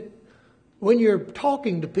means that when you're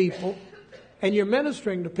talking to people and you're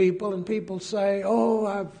ministering to people and people say,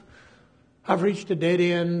 oh, I've reached a dead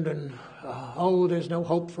end and there's no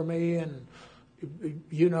hope for me, and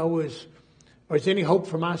is any hope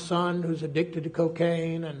for my son who's addicted to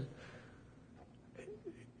cocaine? And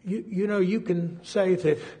you can say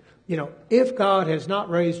that, if God has not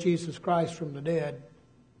raised Jesus Christ from the dead,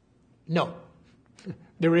 no,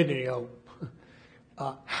 there isn't any hope.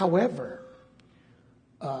 However,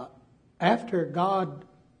 after God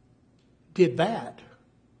did that,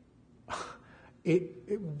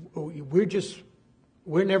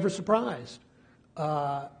 we're never surprised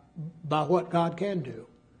by what God can do.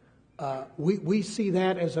 We see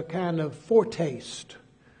that as a kind of foretaste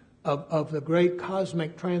of the great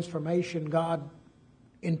cosmic transformation God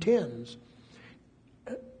intends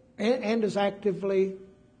and is actively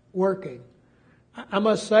working. I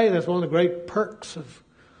must say that's one of the great perks of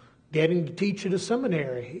getting to teach at a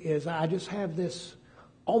seminary is I just have this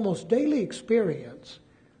almost daily experience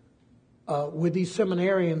with these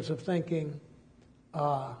seminarians of thinking,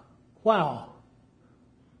 wow,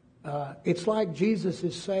 it's like Jesus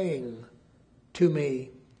is saying to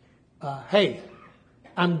me, hey,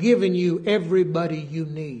 I'm giving you everybody you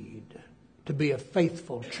need to be a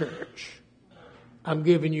faithful church. I'm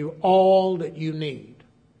giving you all that you need.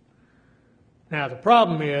 Now, the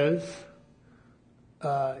problem is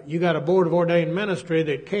you got a board of ordained ministry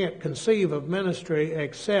that can't conceive of ministry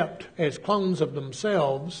except as clones of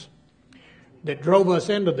themselves that drove us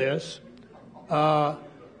into this,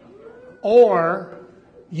 or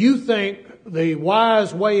you think the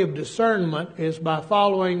wise way of discernment is by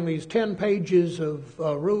following these 10 pages of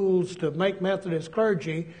rules to make Methodist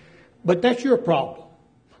clergy, but that's your problem.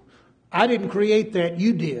 I didn't create that,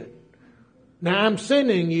 you did. Now I'm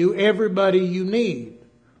sending you everybody you need.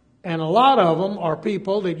 And a lot of them are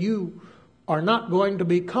people that you are not going to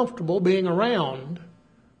be comfortable being around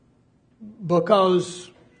because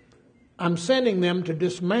I'm sending them to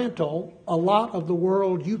dismantle a lot of the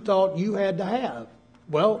world you thought you had to have.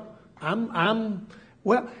 Well, I'm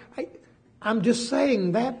just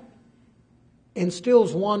saying that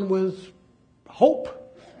instills one with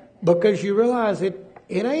hope because you realize it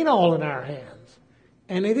ain't all in our hands.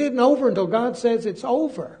 And it isn't over until God says it's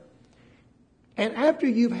over. And after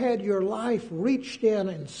you've had your life reached in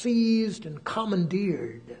and seized and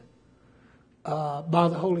commandeered by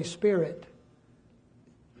the Holy Spirit,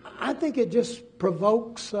 I think it just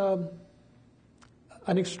provokes an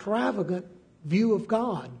extravagant view of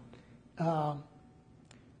God. I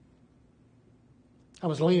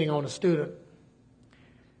was leaning on a student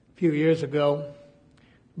a few years ago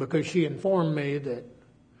because she informed me that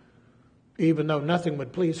even though nothing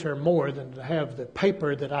would please her more than to have the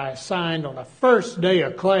paper that I assigned on the first day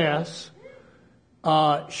of class,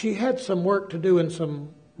 she had some work to do in some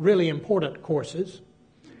really important courses.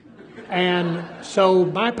 And so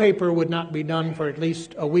my paper would not be done for at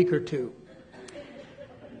least a week or two.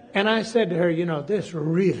 And I said to her, this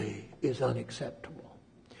really is unacceptable.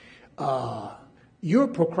 Your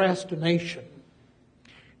procrastination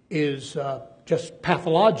is just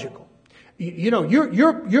pathological.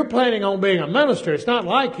 You're planning on being a minister. It's not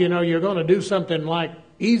like, you're going to do something like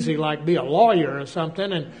easy, like be a lawyer or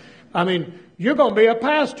something. And I mean, you're going to be a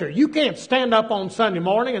pastor. You can't stand up on Sunday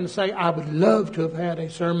morning and say, I would love to have had a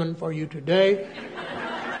sermon for you today,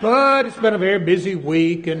 but it's been a very busy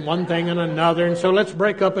week and one thing and another. And so let's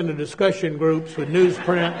break up into discussion groups with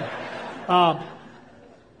newsprint.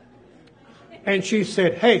 And she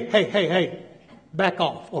said, hey, back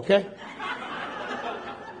off, okay?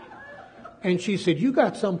 And she said, you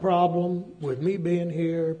got some problem with me being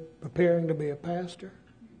here preparing to be a pastor?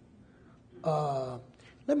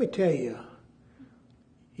 Let me tell you,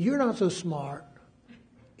 you're not so smart.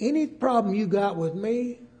 Any problem you got with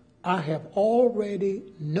me, I have already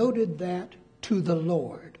noted that to the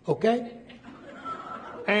Lord, okay?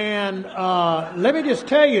 And let me just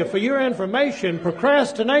tell you, for your information,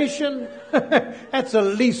 procrastination, that's the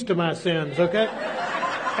least of my sins, okay?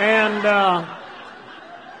 And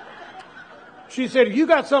she said, if you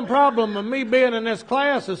got some problem with me being in this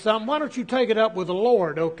class or something, why don't you take it up with the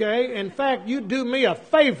Lord, okay? In fact, you do me a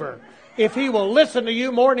favor if He will listen to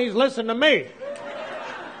you more than He's listened to me.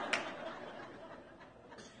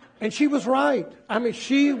 And she was right. I mean,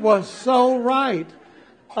 she was so right.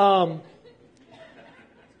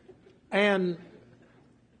 And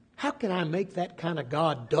how can I make that kind of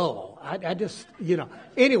God dull? I just,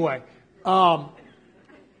 Anyway,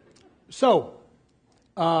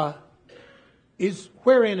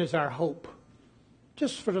 wherein is our hope?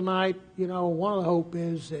 Just for tonight, one of the hope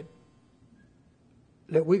is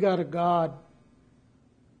that we got a God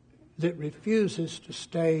that refuses to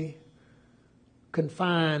stay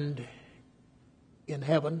confined in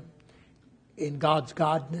heaven, in God's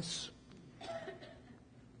godness.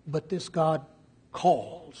 But this God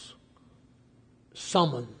calls,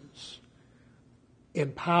 summons,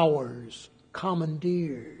 empowers,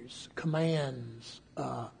 commandeers, commands,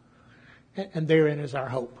 and therein is our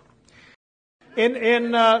hope.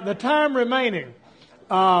 In the time remaining,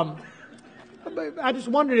 I just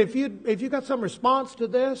wondered if you got some response to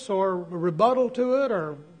this or rebuttal to it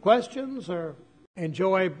or questions, or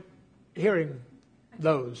enjoy hearing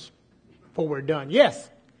those before we're done. Yes?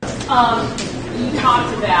 You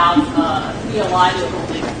talked about theological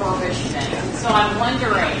refurbishment. So I'm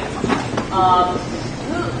wondering,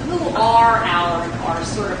 who are our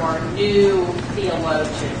sort of our new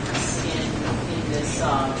theologians in this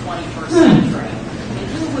 21st century? And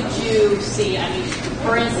who would you see? I mean,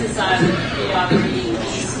 for instance, I'm reading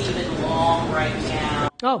Stephen Long right now.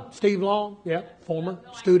 Oh, Steve Long, yeah, former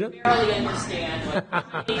student. I barely understand what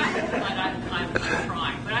I'm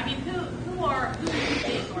trying. But I mean, who do you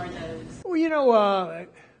think are those? Well, of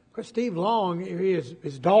course, Steve Long,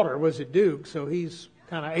 his daughter was at Duke, so he's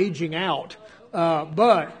kind of aging out.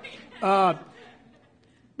 But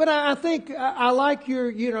I think I like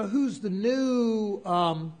your, who's the new.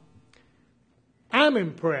 I'm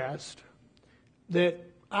impressed that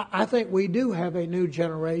I think we do have a new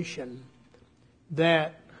generation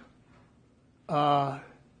that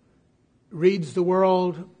reads the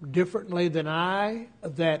world differently than I,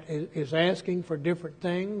 that is asking for different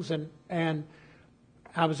things. And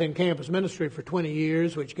I was in campus ministry for 20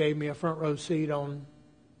 years, which gave me a front row seat on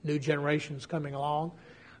new generations coming along.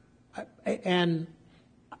 And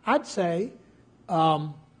I'd say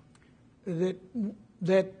that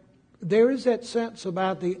there is that sense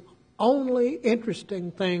about the only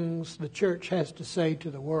interesting things the church has to say to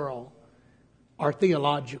the world are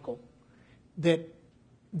theological. That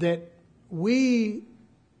we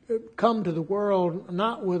come to the world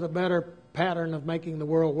not with a better pattern of making the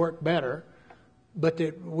world work better, but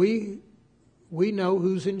that we know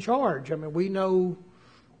who's in charge. I mean, we know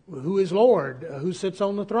who is Lord, who sits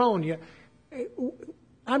on the throne.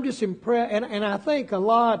 I'm just impressed, and I think a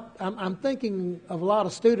lot. I'm thinking of a lot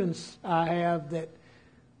of students I have that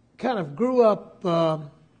kind of grew up.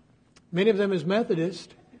 Many of them as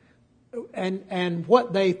Methodist, and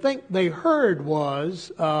what they think they heard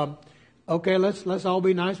was, okay, let's all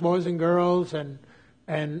be nice boys and girls, and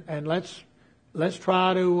let's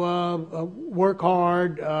try to work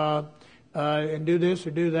hard and do this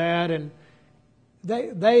or do that, and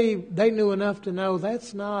they knew enough to know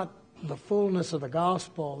that's not the fullness of the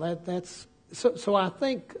gospel. That's so. I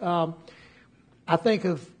think of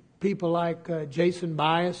people like Jason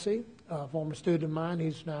Biasy, a former student of mine.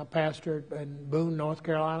 He's now pastor in Boone, North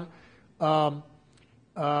Carolina. I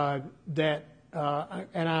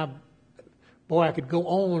could go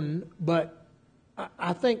on, but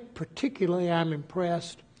I think particularly I'm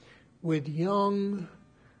impressed with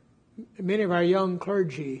many of our young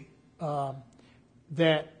clergy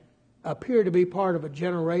that appear to be part of a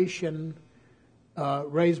generation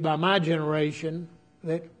raised by my generation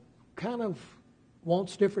that kind of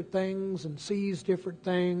wants different things and sees different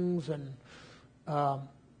things, and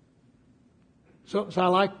so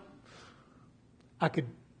I could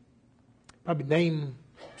probably name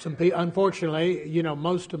some people. Unfortunately,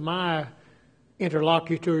 most of my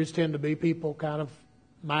interlocutors tend to be people kind of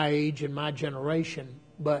my age and my generation,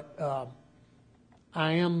 but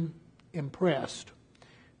I am impressed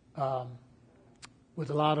with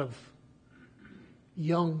a lot of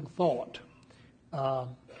young thought.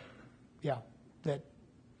 That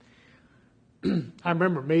I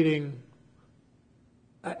remember meeting.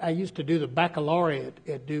 I used to do the baccalaureate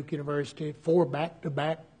at Duke University, 4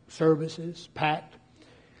 back-to-back services, packed.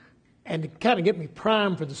 And to kind of get me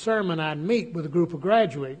primed for the sermon, I'd meet with a group of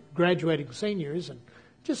graduating seniors and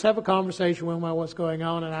just have a conversation with them about what's going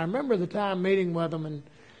on. And I remember the time meeting with them, and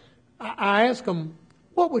I asked them,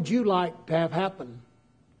 what would you like to have happen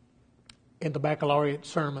in the baccalaureate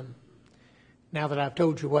sermon, now that I've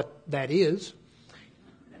told you what that is?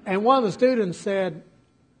 And one of the students said,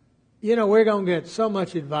 we're going to get so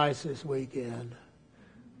much advice this weekend.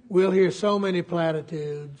 We'll hear so many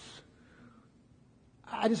platitudes.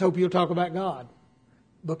 I just hope you'll talk about God,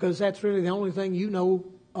 because that's really the only thing you know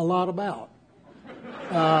a lot about.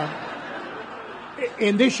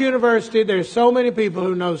 In this university, there's so many people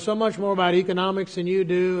who know so much more about economics than you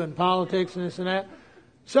do, and politics and this and that.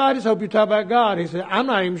 So I just hope you talk about God. He said, I'm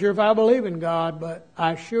not even sure if I believe in God, but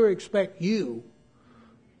I sure expect you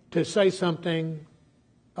to say something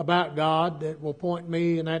about God that will point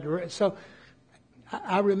me in that direction. So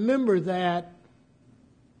I remember that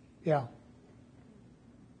Yeah.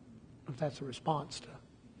 If that's a response to.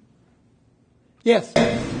 Yes.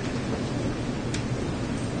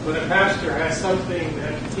 When a pastor has something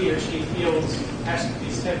that he or she feels has to be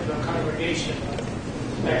said to a congregation,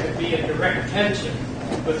 that could be in direct tension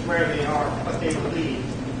with where they are, what they believe,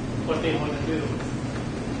 what they want to do.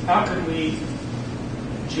 How can we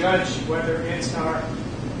judge whether it's our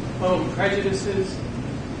own prejudices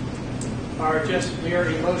or just mere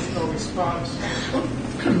emotional response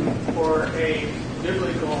or a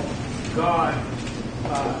biblical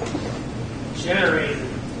God-generated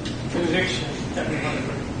conviction that we want to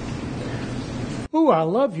bring? Ooh, I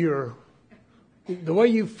love the way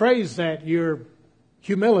you phrase that, your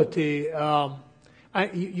humility.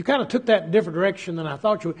 You kind of took that in a different direction than I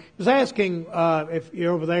thought you would. I was asking, if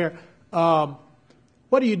you're over there,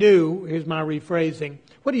 what do you do? Here's my rephrasing.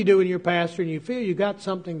 What do you do when you're a pastor and you feel you got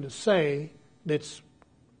something to say that's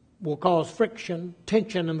will cause friction,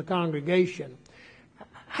 tension in the congregation?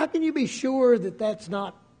 How can you be sure that that's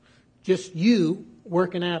not just you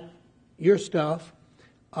working out your stuff,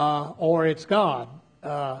 or it's God?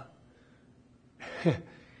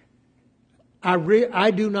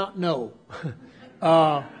 I do not know.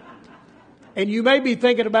 And you may be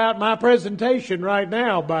thinking about my presentation right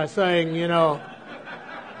now by saying,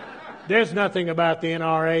 there's nothing about the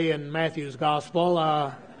NRA and Matthew's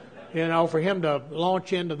gospel, for him to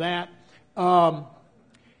launch into that. But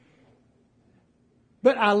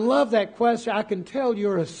I love that question. I can tell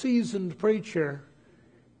you're a seasoned preacher,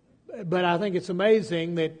 but I think it's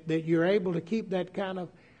amazing that you're able to keep that kind of...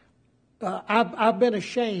 I've been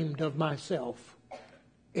ashamed of myself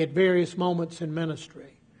at various moments in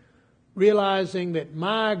ministry, realizing that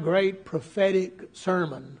my great prophetic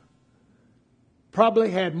sermon probably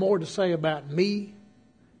had more to say about me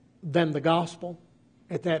than the gospel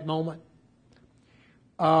at that moment.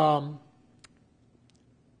 On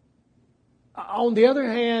the other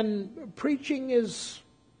hand, preaching is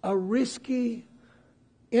a risky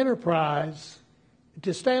enterprise.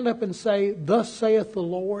 To stand up and say, "Thus saith the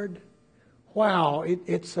Lord," wow, it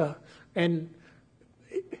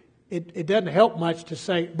doesn't help much to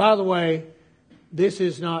say, by the way, this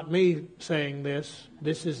is not me saying this.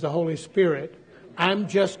 This is the Holy Spirit. I'm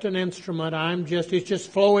just an instrument. It's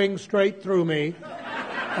just flowing straight through me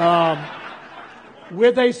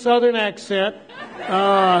with a southern accent.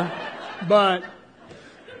 I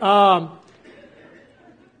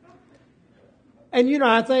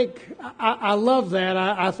think, I love that.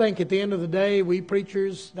 I think at the end of the day, we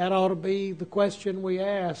preachers, that ought to be the question we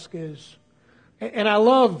ask is, and I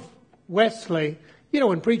love Wesley,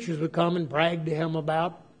 when preachers would come and brag to him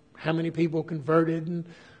about how many people converted, and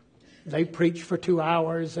they preached for 2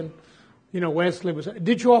 hours, and, Wesley was,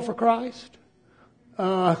 "Did you offer Christ?"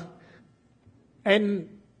 And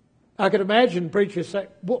I could imagine preachers say,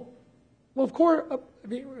 well, of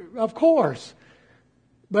course.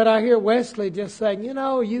 But I hear Wesley just saying,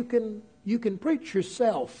 you can preach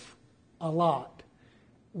yourself a lot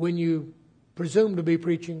when you presume to be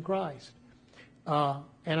preaching Christ.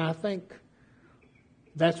 And I think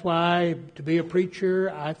that's why to be a preacher,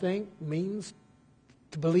 I think, means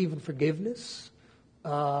to believe in forgiveness,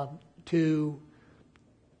 to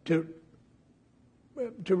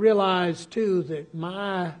realize, too, that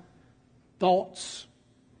my thoughts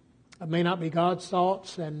may not be God's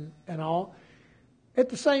thoughts and all. At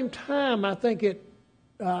the same time, I think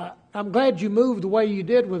I'm glad you moved the way you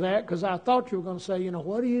did with that, because I thought you were going to say,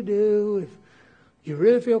 what do you do if you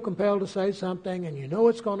really feel compelled to say something and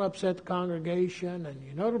it's going to upset the congregation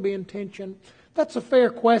and it'll be in tension? That's a fair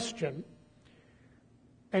question.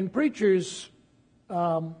 And preachers,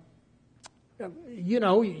 you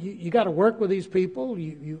got to work with these people.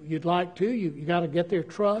 You'd like to. You got to get their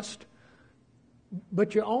trust.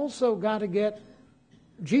 But you also got to get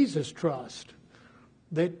Jesus' trust,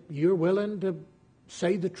 that you're willing to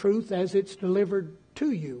say the truth as it's delivered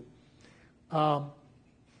to you. And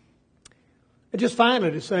just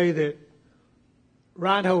finally to say that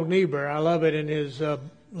Reinhold Niebuhr, I love it in his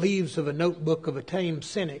Leaves of a Notebook of a Tame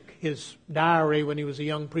Cynic, his diary when he was a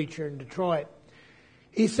young preacher in Detroit.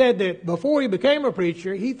 He said that before he became a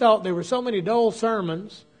preacher, he thought there were so many dull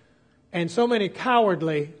sermons and so many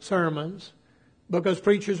cowardly sermons because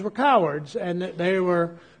preachers were cowards, and that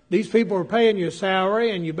these people were paying you a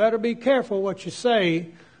salary, and you better be careful what you say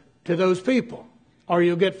to those people, or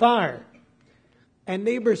you'll get fired. And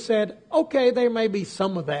Niebuhr said, okay, there may be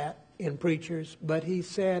some of that in preachers, but he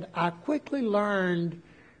said, I quickly learned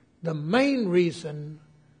the main reason,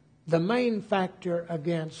 the main factor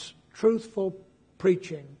against truthful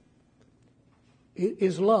preaching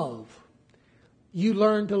is love. You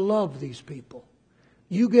learn to love these people.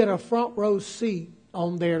 You get a front row seat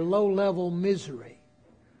on their low-level misery.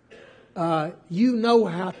 You know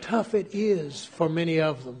how tough it is for many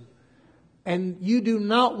of them. And you do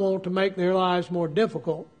not want to make their lives more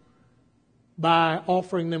difficult by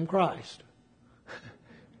offering them Christ.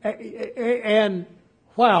 And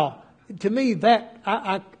wow, to me that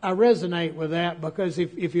I resonate with that, because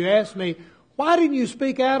if you ask me, why didn't you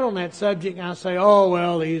speak out on that subject? And I say, oh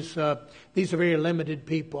well, these are very limited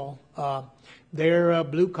people. They're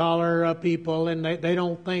blue collar people, and they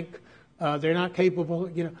don't think they're not capable.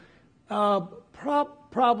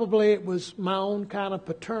 Probably it was my own kind of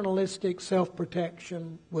paternalistic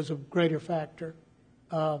self-protection was a greater factor.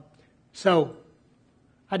 So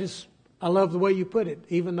I love the way you put it,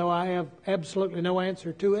 even though I have absolutely no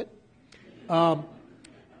answer to it. But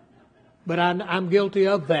I'm guilty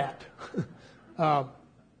of that.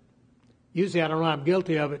 Usually I don't know I'm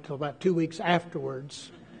guilty of it till about 2 weeks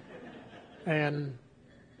afterwards. And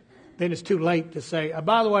then it's too late to say,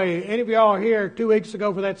 by the way, any of y'all here 2 weeks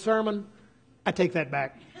ago for that sermon? I take that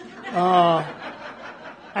back.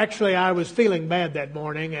 Actually, I was feeling bad that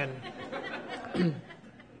morning, and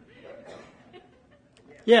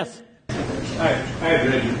yes. I had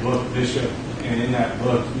read your book, Bishop, and in that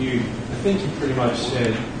book, I think you pretty much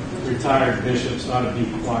said retired bishops ought to be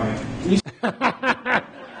quiet.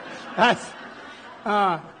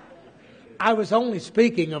 I was only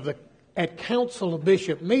speaking of at Council of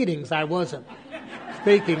Bishop meetings. I wasn't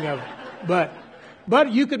speaking of, but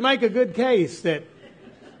you could make a good case that.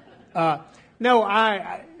 No,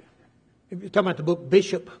 if you're talking about the book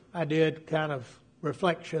Bishop, I did kind of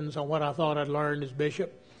reflections on what I thought I'd learned as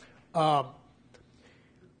bishop. The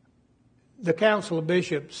Council of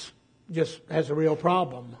Bishops just has a real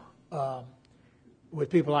problem with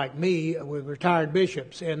people like me, with retired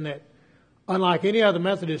bishops, in that, unlike any other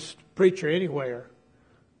Methodist preacher anywhere,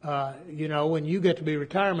 when you get to be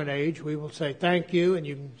retirement age, we will say thank you, and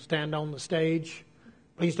you can stand on the stage.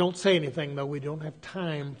 Please don't say anything, though. We don't have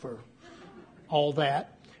time for all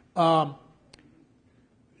that.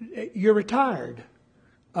 You're retired.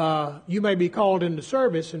 You may be called into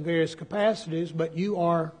service in various capacities, but you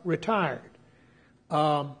are retired.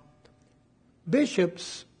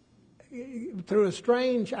 Bishops, through a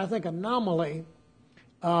strange, I think, anomaly,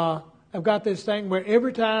 have got this thing where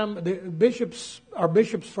every time the bishops are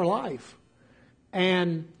bishops for life.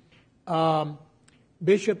 And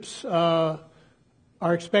bishops are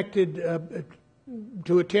expected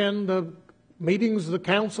to attend the meetings of the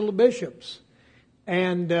Council of Bishops.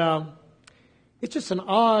 And it's just an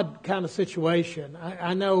odd kind of situation.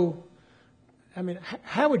 I know,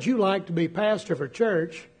 how would you like to be pastor for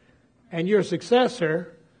church and your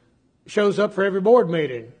successor shows up for every board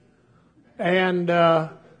meeting? And,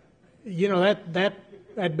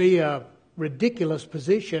 that'd be a ridiculous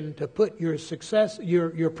position to put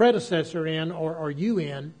your predecessor in or you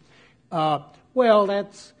in.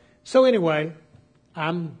 So anyway,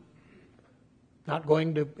 I'm not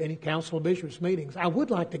going to any Council of Bishops meetings. I would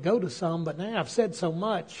like to go to some, but now I've said so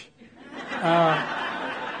much.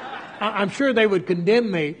 I'm sure they would condemn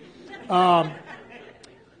me.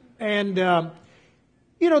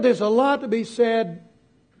 There's a lot to be said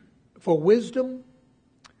for wisdom,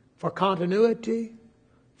 for continuity,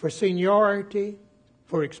 for seniority,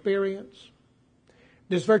 for experience.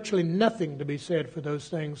 There's virtually nothing to be said for those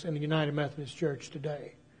things in the United Methodist Church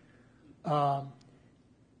today.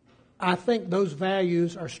 I think those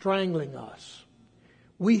values are strangling us.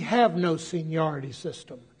 We have no seniority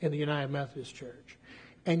system in the United Methodist Church.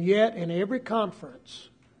 And yet, in every conference,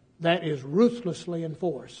 that is ruthlessly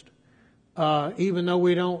enforced, even though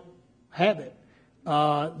we don't have it.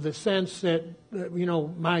 The sense that,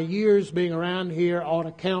 my years being around here ought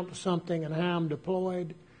to count to something and how I'm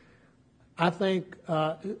deployed. I think,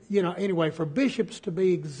 anyway, for bishops to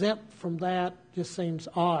be exempt from that just seems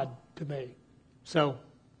odd to me. So,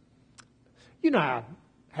 you know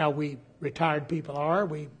how we retired people are.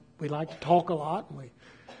 We like to talk a lot, and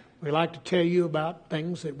we like to tell you about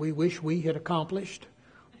things that we wish we had accomplished,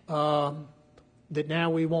 that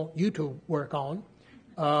now we want you to work on.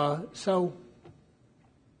 So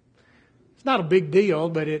it's not a big deal,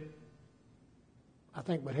 but I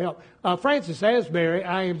think would help. Francis Asbury,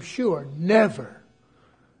 I am sure, never,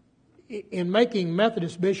 in making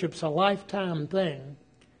Methodist bishops a lifetime thing,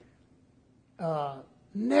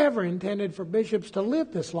 never intended for bishops to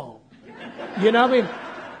live this long.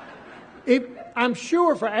 I'm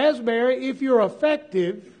sure for Asbury, if you're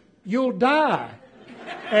effective, you'll die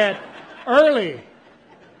early.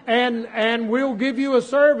 And we'll give you a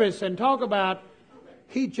service and talk about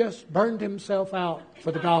he just burned himself out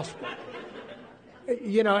for the gospel.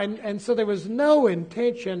 And so there was no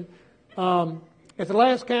intention. And At the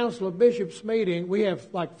last Council of Bishops meeting, we have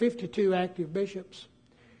like 52 active bishops.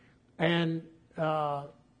 And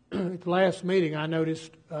at the last meeting, I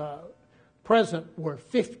noticed present were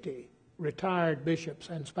 50 retired bishops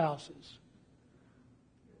and spouses.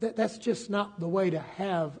 That's just not the way to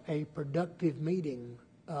have a productive meeting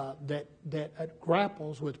that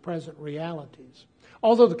grapples with present realities.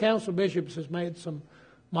 Although the Council of Bishops has made some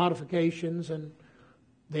modifications and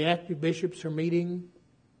the active bishops are meeting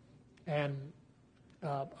and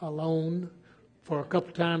alone for a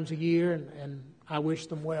couple times a year, and I wish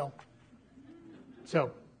them well. So,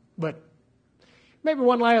 but maybe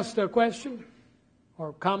one last question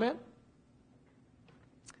or comment?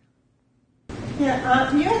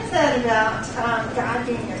 Yeah, you had said about God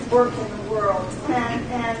being at work in the world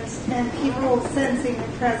and people sensing the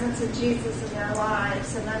presence of Jesus in their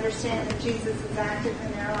lives and understand that Jesus is active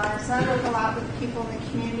in their lives. So I work a lot with people in the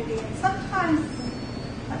community, and sometimes,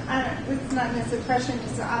 it's not necessarily a question,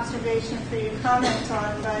 just an observation for you to comment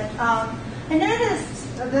on, but I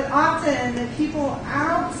noticed that often the people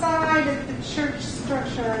outside of the church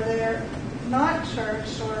structure, they're not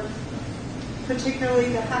church or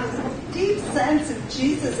particularly to have a deep sense of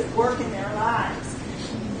Jesus at work in their lives.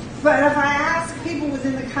 But if I ask people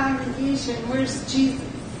within the congregation, where's Jesus?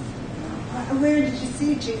 Where did you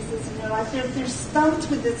see Jesus in your life? They're stumped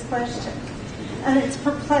with this question, and it's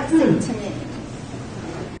perplexing to me.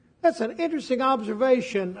 That's an interesting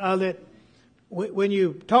observation that when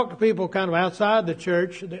you talk to people kind of outside the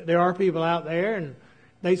church, there are people out there, and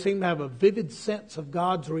they seem to have a vivid sense of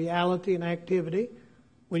God's reality and activity.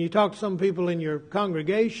 When you talk to some people in your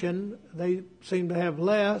congregation, they seem to have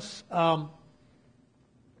less.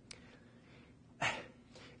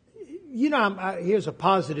 Here's a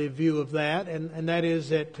positive view of that, and that is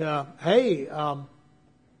that,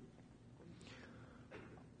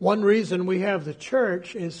 one reason we have the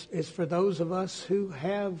church is for those of us who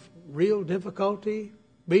have real difficulty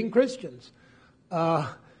being Christians.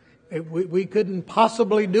 We couldn't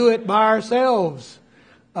possibly do it by ourselves.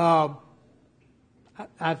 I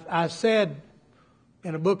said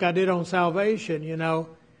in a book I did on salvation,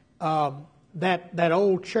 that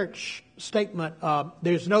old church statement,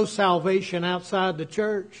 there's no salvation outside the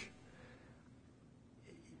church.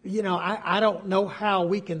 I don't know how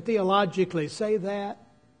we can theologically say that.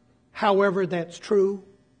 However, that's true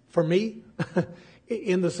for me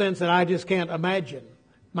in the sense that I just can't imagine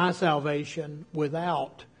my salvation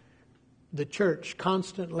without the church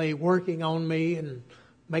constantly working on me and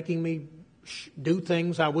making me do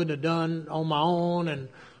things I wouldn't have done on my own and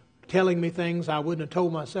telling me things I wouldn't have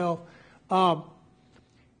told myself.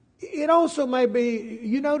 It also may be,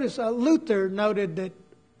 you notice Luther noted that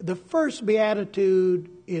the first beatitude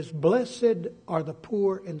is blessed are the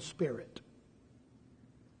poor in spirit.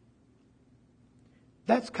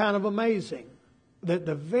 That's kind of amazing that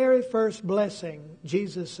the very first blessing,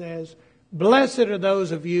 Jesus says, blessed are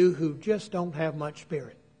those of you who just don't have much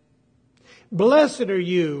spirit. Blessed are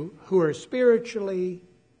you who are spiritually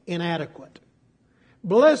inadequate.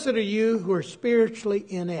 Blessed are you who are spiritually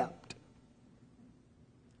inept.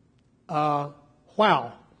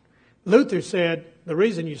 Wow. Luther said the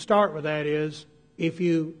reason you start with that is if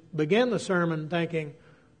you begin the sermon thinking,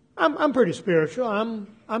 I'm pretty spiritual,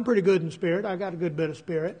 I'm pretty good in spirit, I got a good bit of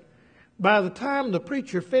spirit. By the time the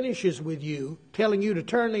preacher finishes with you, telling you to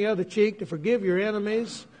turn the other cheek, to forgive your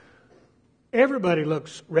enemies, everybody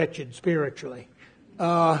looks wretched spiritually.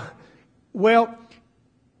 So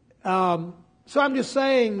I'm just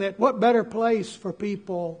saying that what better place for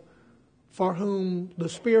people for whom the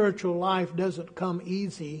spiritual life doesn't come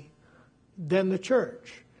easy than the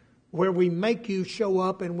church, where we make you show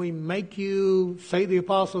up and we make you say the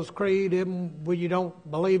Apostles' Creed even when you don't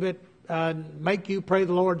believe it, make you pray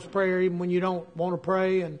the Lord's Prayer even when you don't want to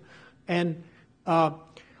pray. And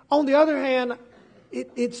on the other hand,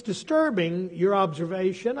 it's disturbing, your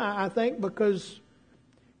observation, I think, because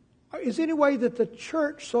is there any way that the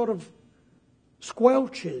church sort of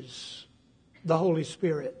squelches the Holy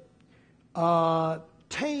Spirit,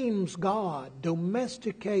 tames God,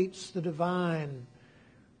 domesticates the divine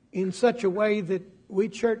in such a way that we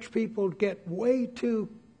church people get way too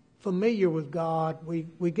familiar with God,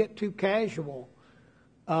 we get too casual,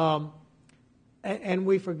 and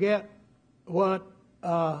we forget what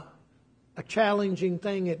a challenging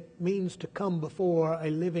thing it means to come before a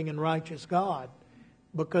living and righteous God,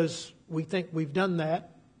 because we think we've done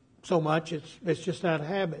that so much, it's just out of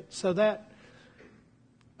habit. So that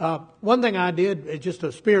one thing I did, it's just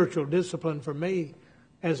a spiritual discipline for me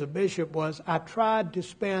as a bishop, was I tried to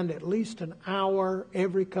spend at least an hour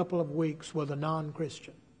every couple of weeks with a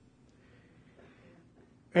non-Christian.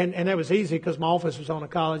 And that was easy because my office was on a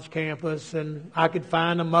college campus, and I could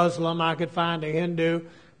find a Muslim, I could find a Hindu.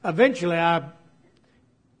 Eventually, I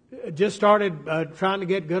just started trying to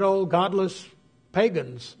get good old godless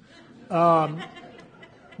pagans,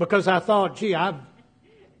 because I thought, gee, I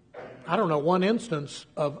don't know one instance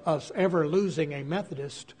of us ever losing a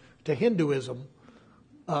Methodist to Hinduism,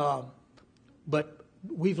 but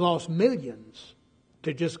we've lost millions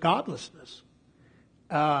to just godlessness.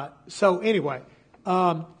 So anyway,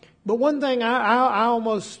 but one thing I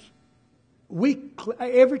almost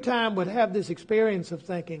every time would have this experience of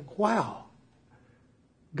thinking, wow,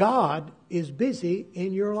 God is busy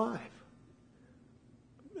in your life.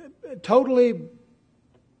 Totally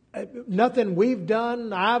nothing we've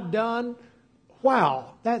done, I've done.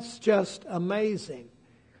 Wow, that's just amazing.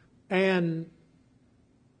 And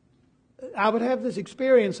I would have this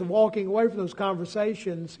experience of walking away from those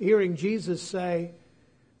conversations, hearing Jesus say,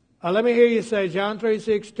 let me hear you say, John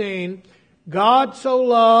 3:16, God so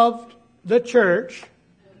loved the church,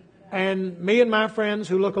 and me and my friends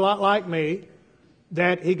who look a lot like me,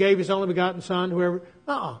 that He gave His only begotten Son, whoever.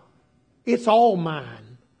 It's all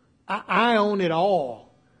mine. I own it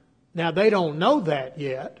all. Now, they don't know that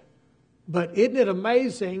yet, but isn't it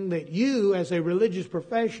amazing that you, as a religious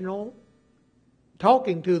professional,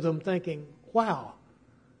 talking to them thinking, wow,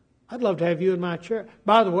 I'd love to have you in my church.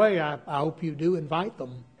 By the way, I hope you do invite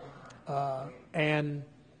them and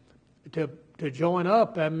to join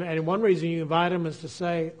up. And one reason you invite them is to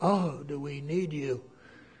say, oh, do we need you?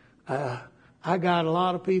 I got a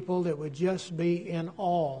lot of people that would just be in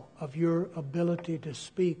awe of your ability to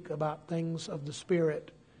speak about things of the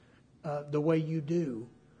Spirit the way you do.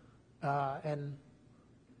 And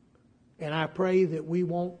I pray that we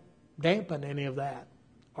won't dampen any of that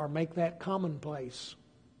or make that commonplace.